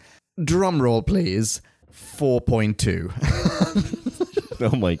this, drumroll please, 4.2.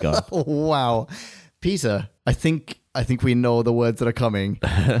 Oh my god. Wow. Peter, I think we know the words that are coming.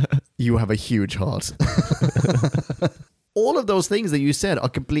 You have a huge heart. All of those things that you said are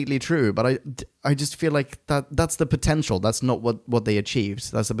completely true, but I just feel like that's the potential. That's not what they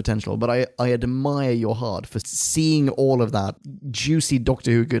achieved. That's the potential. But I admire your heart for seeing all of that juicy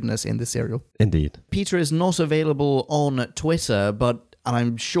Doctor Who goodness in this serial. Indeed. Peter is not available on Twitter, but and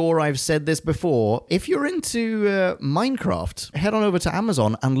I'm sure I've said this before, if you're into Minecraft, head on over to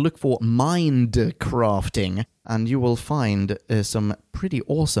Amazon and look for Mindcrafting, and you will find some pretty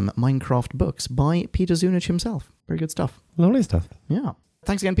awesome Minecraft books by Peter Zunich himself. Very good stuff. Lovely stuff. Yeah.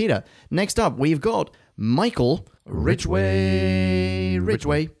 Thanks again, Peter. Next up, we've got Michael Ridgway.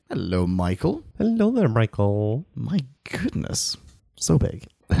 Hello, Michael. Hello there, Michael. My goodness. So big.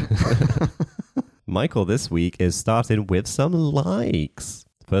 Michael this week is starting with some likes.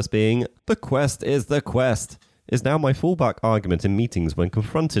 First being, the quest is the quest, is now my fallback argument in meetings when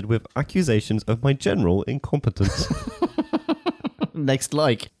confronted with accusations of my general incompetence. Next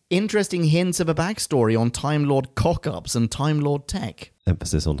like, interesting hints of a backstory on Time Lord cock-ups and Time Lord tech.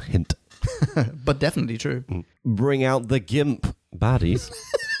 Emphasis on hint. But definitely true. Bring out the GIMP baddies.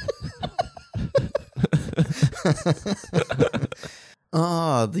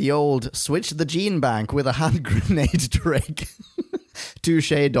 The old switch the gene bank with a hand grenade trick.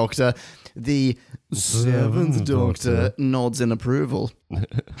 Touche, Doctor. The seventh Doctor nods in approval.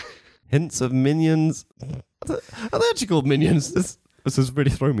 Hints of minions. Are they actually called minions? This is really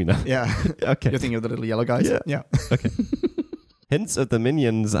throwing me now. Yeah. Okay. You're thinking of the little yellow guys? Yeah. Okay. Hints of the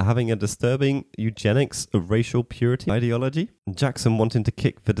minions having a disturbing eugenics of racial purity ideology. Jackson wanting to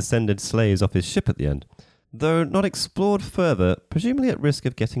kick the descended slaves off his ship at the end. Though not explored further, presumably at risk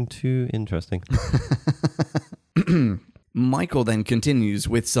of getting too interesting. Michael then continues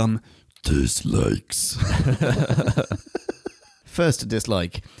with some dislikes. First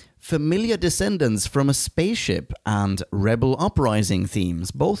dislike. Familiar descendants from a spaceship and Rebel Uprising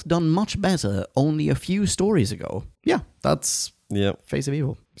themes, both done much better only a few stories ago. Yeah, that's Face of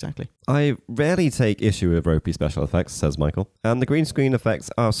Evil, exactly. I rarely take issue with ropey special effects, says Michael, and the green screen effects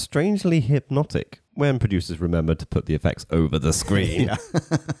are strangely hypnotic when producers remember to put the effects over the screen.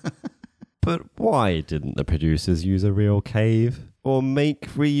 But why didn't the producers use a real cave? Or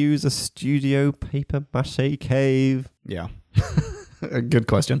reuse a studio paper-mache cave? Yeah. A good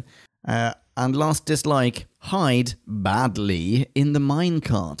question. And last dislike, hide badly in the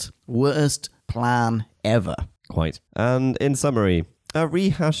minecart. Worst plan ever. Quite. And in summary, a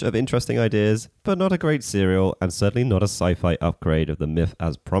rehash of interesting ideas, but not a great serial, and certainly not a sci-fi upgrade of the myth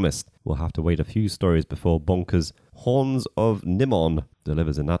as promised. We'll have to wait a few stories before bonkers Horns of Nimon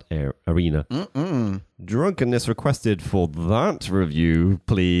delivers in that arena. Drunkenness requested for that review,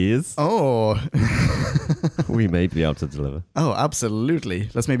 please. Oh. We may be able to deliver. Oh, absolutely.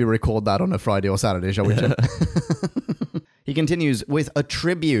 Let's maybe record that on a Friday or Saturday, shall we, Jim? He continues with a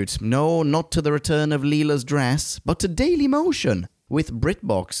tribute. No, not to the return of Leela's dress, but to Daily Motion. With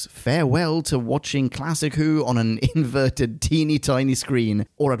BritBox, farewell to watching Classic Who on an inverted teeny tiny screen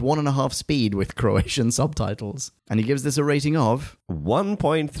or at 1.5 speed with Croatian subtitles. And he gives this a rating of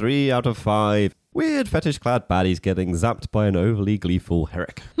 1.3 out of 5. Weird fetish-clad baddies getting zapped by an overly gleeful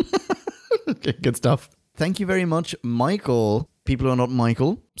Herrick. Okay, good stuff. Thank you very much, Michael. People who are not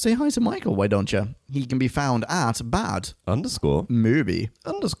Michael, say hi to Michael, why don't you? He can be found at _movie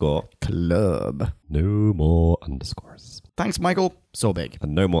club. No more underscores. Thanks, Michael. So big.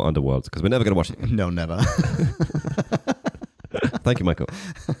 And no more underworlds, because we're never going to watch it. No, never. Thank you, Michael.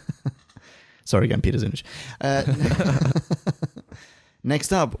 Sorry again, Peter Zunich.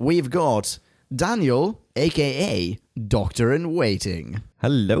 Next up, we've got Daniel, a.k.a. Doctor in Waiting.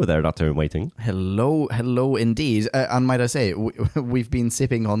 Hello there, Doctor in Waiting. Hello indeed. And might I say, we've been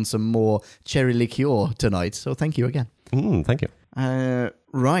sipping on some more cherry liqueur tonight, so thank you again. Thank you.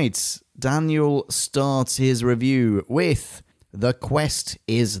 Right, Daniel starts his review with The quest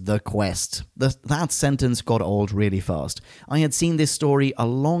is the quest. That sentence got old really fast. I had seen this story a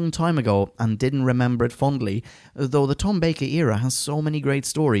long time ago and didn't remember it fondly. Though the Tom Baker era has so many great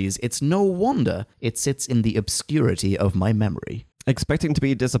stories, it's no wonder it sits in the obscurity of my memory. Expecting to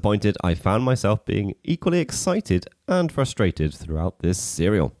be disappointed, I found myself being equally excited and frustrated throughout this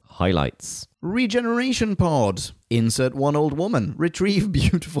serial. Highlights. Regeneration pod. Insert one old woman. Retrieve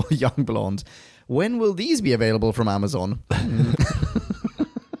beautiful young blonde. When will these be available from Amazon?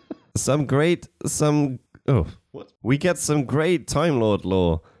 We get some great Time Lord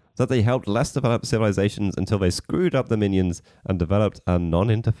lore that they helped less developed civilizations until they screwed up the minions and developed a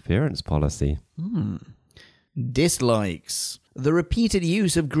non-interference policy. Dislikes. The repeated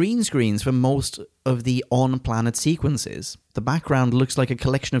use of green screens for most of the on-planet sequences. The background looks like a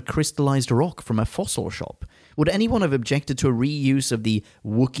collection of crystallized rock from a fossil shop. Would anyone have objected to a reuse of the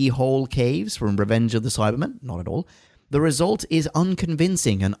Wookiee Hole caves from Revenge of the Cybermen? Not at all. The result is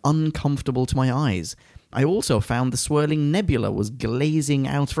unconvincing and uncomfortable to my eyes. I also found the swirling nebula was glazing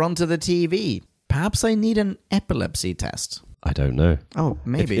out front of the TV. Perhaps I need an epilepsy test. I don't know. Oh,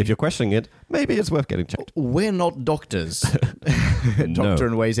 maybe. If you're questioning it, maybe it's worth getting checked. We're not doctors. No. Doctor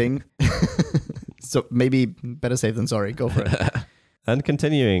in waiting. So maybe better safe than sorry. Go for it. And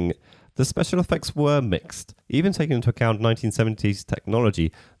continuing, the special effects were mixed. Even taking into account 1970s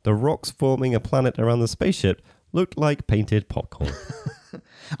technology, the rocks forming a planet around the spaceship looked like painted popcorn.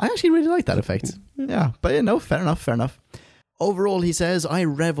 I actually really like that effect. Yeah, but fair enough. Overall, he says, I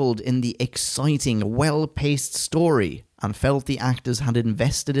reveled in the exciting, well-paced story and felt the actors had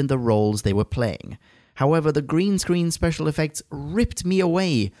invested in the roles they were playing. However, the green screen special effects ripped me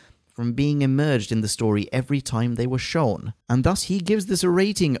away from being immersed in the story every time they were shown. And thus he gives this a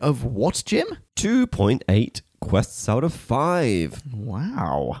rating of what, Jim? 2.8 quests out of 5.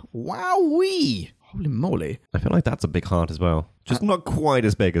 Wow. Wowee. Holy moly. I feel like that's a big heart as well. Just not quite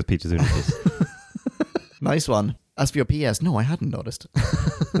as big as Peter Zunich's. Nice one. As for your PS, no, I hadn't noticed.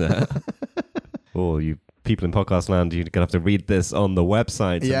 Oh, you people in podcast land, you're going to have to read this on the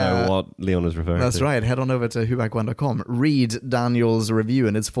website to know what Leon is referring to. That's right. Head on over to whobackwhen.com. Read Daniel's review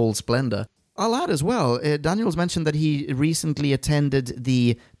in its full splendor. I'll add as well, Daniel's mentioned that he recently attended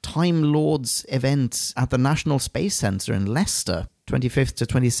the Time Lords event at the National Space Centre in Leicester, 25th to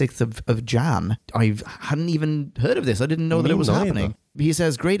 26th of Jan. I hadn't even heard of this. I didn't know that it was happening. He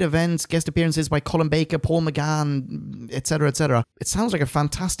says, great events, guest appearances by Colin Baker, Paul McGann, etc., etc. It sounds like a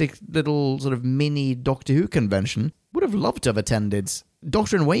fantastic little sort of mini Doctor Who convention. Would have loved to have attended.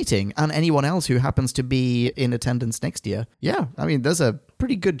 Doctor in Waiting and anyone else who happens to be in attendance next year. Yeah, I mean, there's a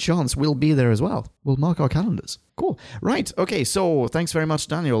pretty good chance we'll be there as well. We'll mark our calendars. Cool. Right, okay, so thanks very much,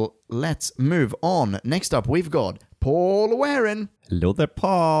 Daniel. Let's move on. Next up, we've got Paul Waring. Hello there,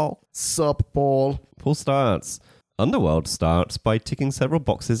 Paul. Sup, Paul. Paul starts. Underworld starts by ticking several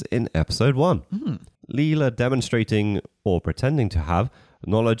boxes in episode 1. Leela demonstrating, or pretending to have,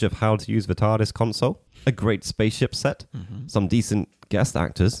 knowledge of how to use the TARDIS console, a great spaceship set, some decent guest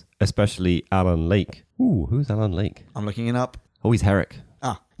actors, especially Alan Lake. Ooh, who's Alan Lake? I'm looking it up. Oh, he's Herrick.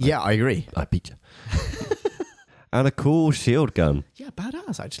 Yeah, I agree. I beat you. And a cool shield gun. Yeah,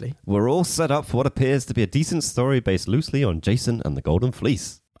 badass, actually. We're all set up for what appears to be a decent story based loosely on Jason and the Golden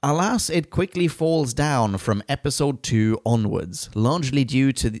Fleece. Alas, it quickly falls down from episode 2 onwards, largely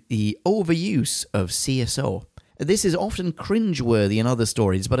due to the overuse of CSO. This is often cringeworthy in other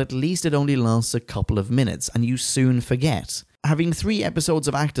stories, but at least it only lasts a couple of minutes, and you soon forget. Having 3 episodes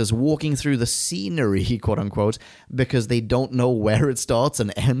of actors walking through the scenery, quote-unquote, because they don't know where it starts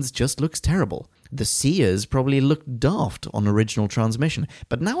and ends just looks terrible. The Seers probably looked daft on original transmission,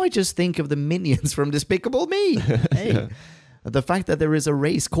 but now I just think of the minions from Despicable Me. Hey. The fact that there is a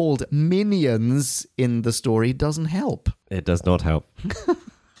race called Minions in the story doesn't help. It does not help.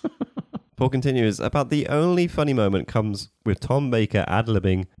 Paul continues, about the only funny moment comes with Tom Baker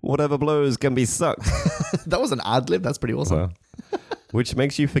ad-libbing, whatever blows can be sucked. That was an ad-lib? That's pretty awesome. Well, which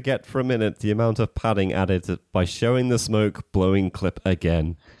makes you forget for a minute the amount of padding added by showing the smoke blowing clip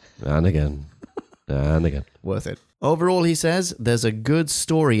again and again and again. Worth it. Overall, he says, there's a good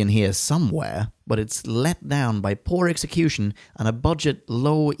story in here somewhere, but it's let down by poor execution and a budget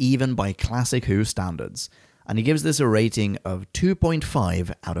low even by classic Who standards. And he gives this a rating of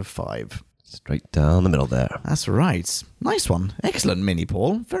 2.5 out of 5. Straight down the middle there. That's right. Nice one. Excellent mini,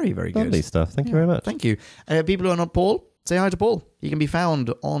 Paul. Very, very good. Lovely stuff. Thank you very much. Thank you. People who are not Paul, say hi to Paul. He can be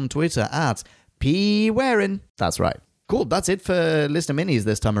found on Twitter at pwaring. That's right. Cool. That's it for Listener Minis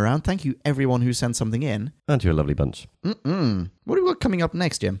this time around. Thank you, everyone who sent something in. And you're a lovely bunch. What have we got coming up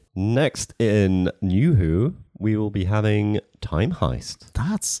next, Jim? Next in New Who, we will be having Time Heist.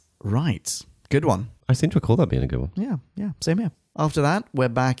 That's right. Good one. I seem to recall that being a good one. Yeah, same here. After that, we're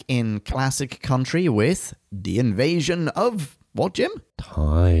back in classic country with The Invasion of... What, Jim?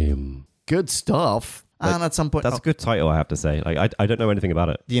 Time. Good stuff. And at some point... That's a good title, I have to say. Like, I don't know anything about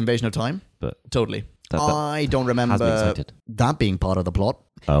it, The Invasion of Time? but Totally. That I don't has me remember excited. that being part of the plot.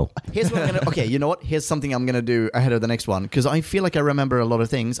 Oh. Here's what I'm gonna. Okay, you know what? Here's something I'm gonna do ahead of the next one because I feel like I remember a lot of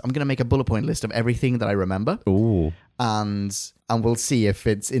things. I'm gonna make a bullet point list of everything that I remember, Ooh. and we'll see if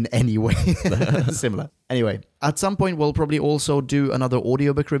it's in any way similar. Anyway, at some point we'll probably also do another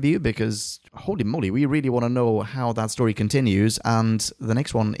audiobook review because holy moly, we really want to know how that story continues. And the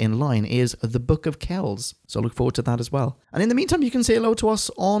next one in line is The Book of Kells, so look forward to that as well. And in the meantime, you can say hello to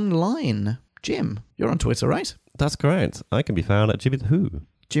us online. Jim, you're on Twitter, right? That's correct. I can be found at Jimmy the Who.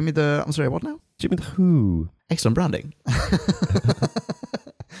 I'm sorry, what now? Jimmy the Who. Excellent branding.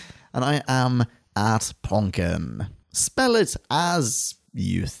 And I am at Plonken. Spell it as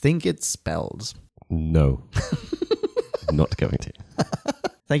you think it's spelled. No. Not going to.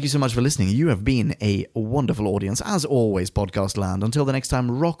 Thank you so much for listening. You have been a wonderful audience. As always, Podcast Land. Until the next time,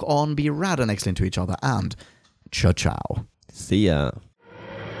 rock on, be rad and excellent to each other, and ciao. See ya.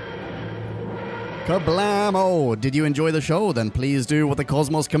 Kablamo! Did you enjoy the show? Then please do what the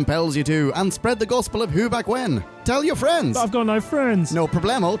cosmos compels you to and spread the gospel of Who Back When. Tell your friends. I've got no friends. No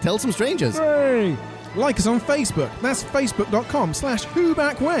problemo, tell some strangers. Hey! Like us on Facebook. That's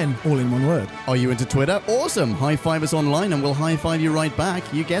facebook.com/whobackwhen, all in one word. Are you into Twitter? Awesome! High five us online and we'll high five you right back.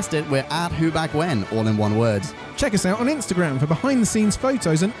 You guessed it, we're at Who Back When, all in one word. Check us out on Instagram for behind-the-scenes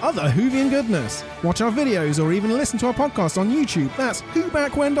photos and other Whovian goodness. Watch our videos or even listen to our podcast on YouTube. That's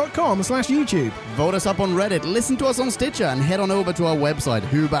whobackwhen.com/YouTube. Vote us up on Reddit, listen to us on Stitcher, and head on over to our website,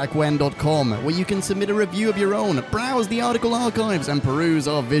 whobackwhen.com, where you can submit a review of your own, browse the article archives, and peruse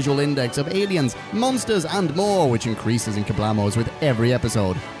our visual index of aliens, monsters, and more, which increases in kablamos with every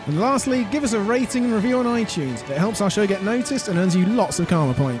episode. And lastly, give us a rating and review on iTunes. It helps our show get noticed and earns you lots of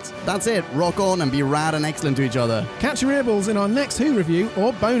karma points. That's it. Rock on and be rad and excellent to each other. Catch your earballs in our next Who review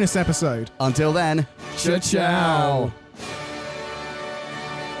or bonus episode. Until then, ciao.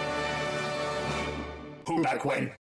 Who back when?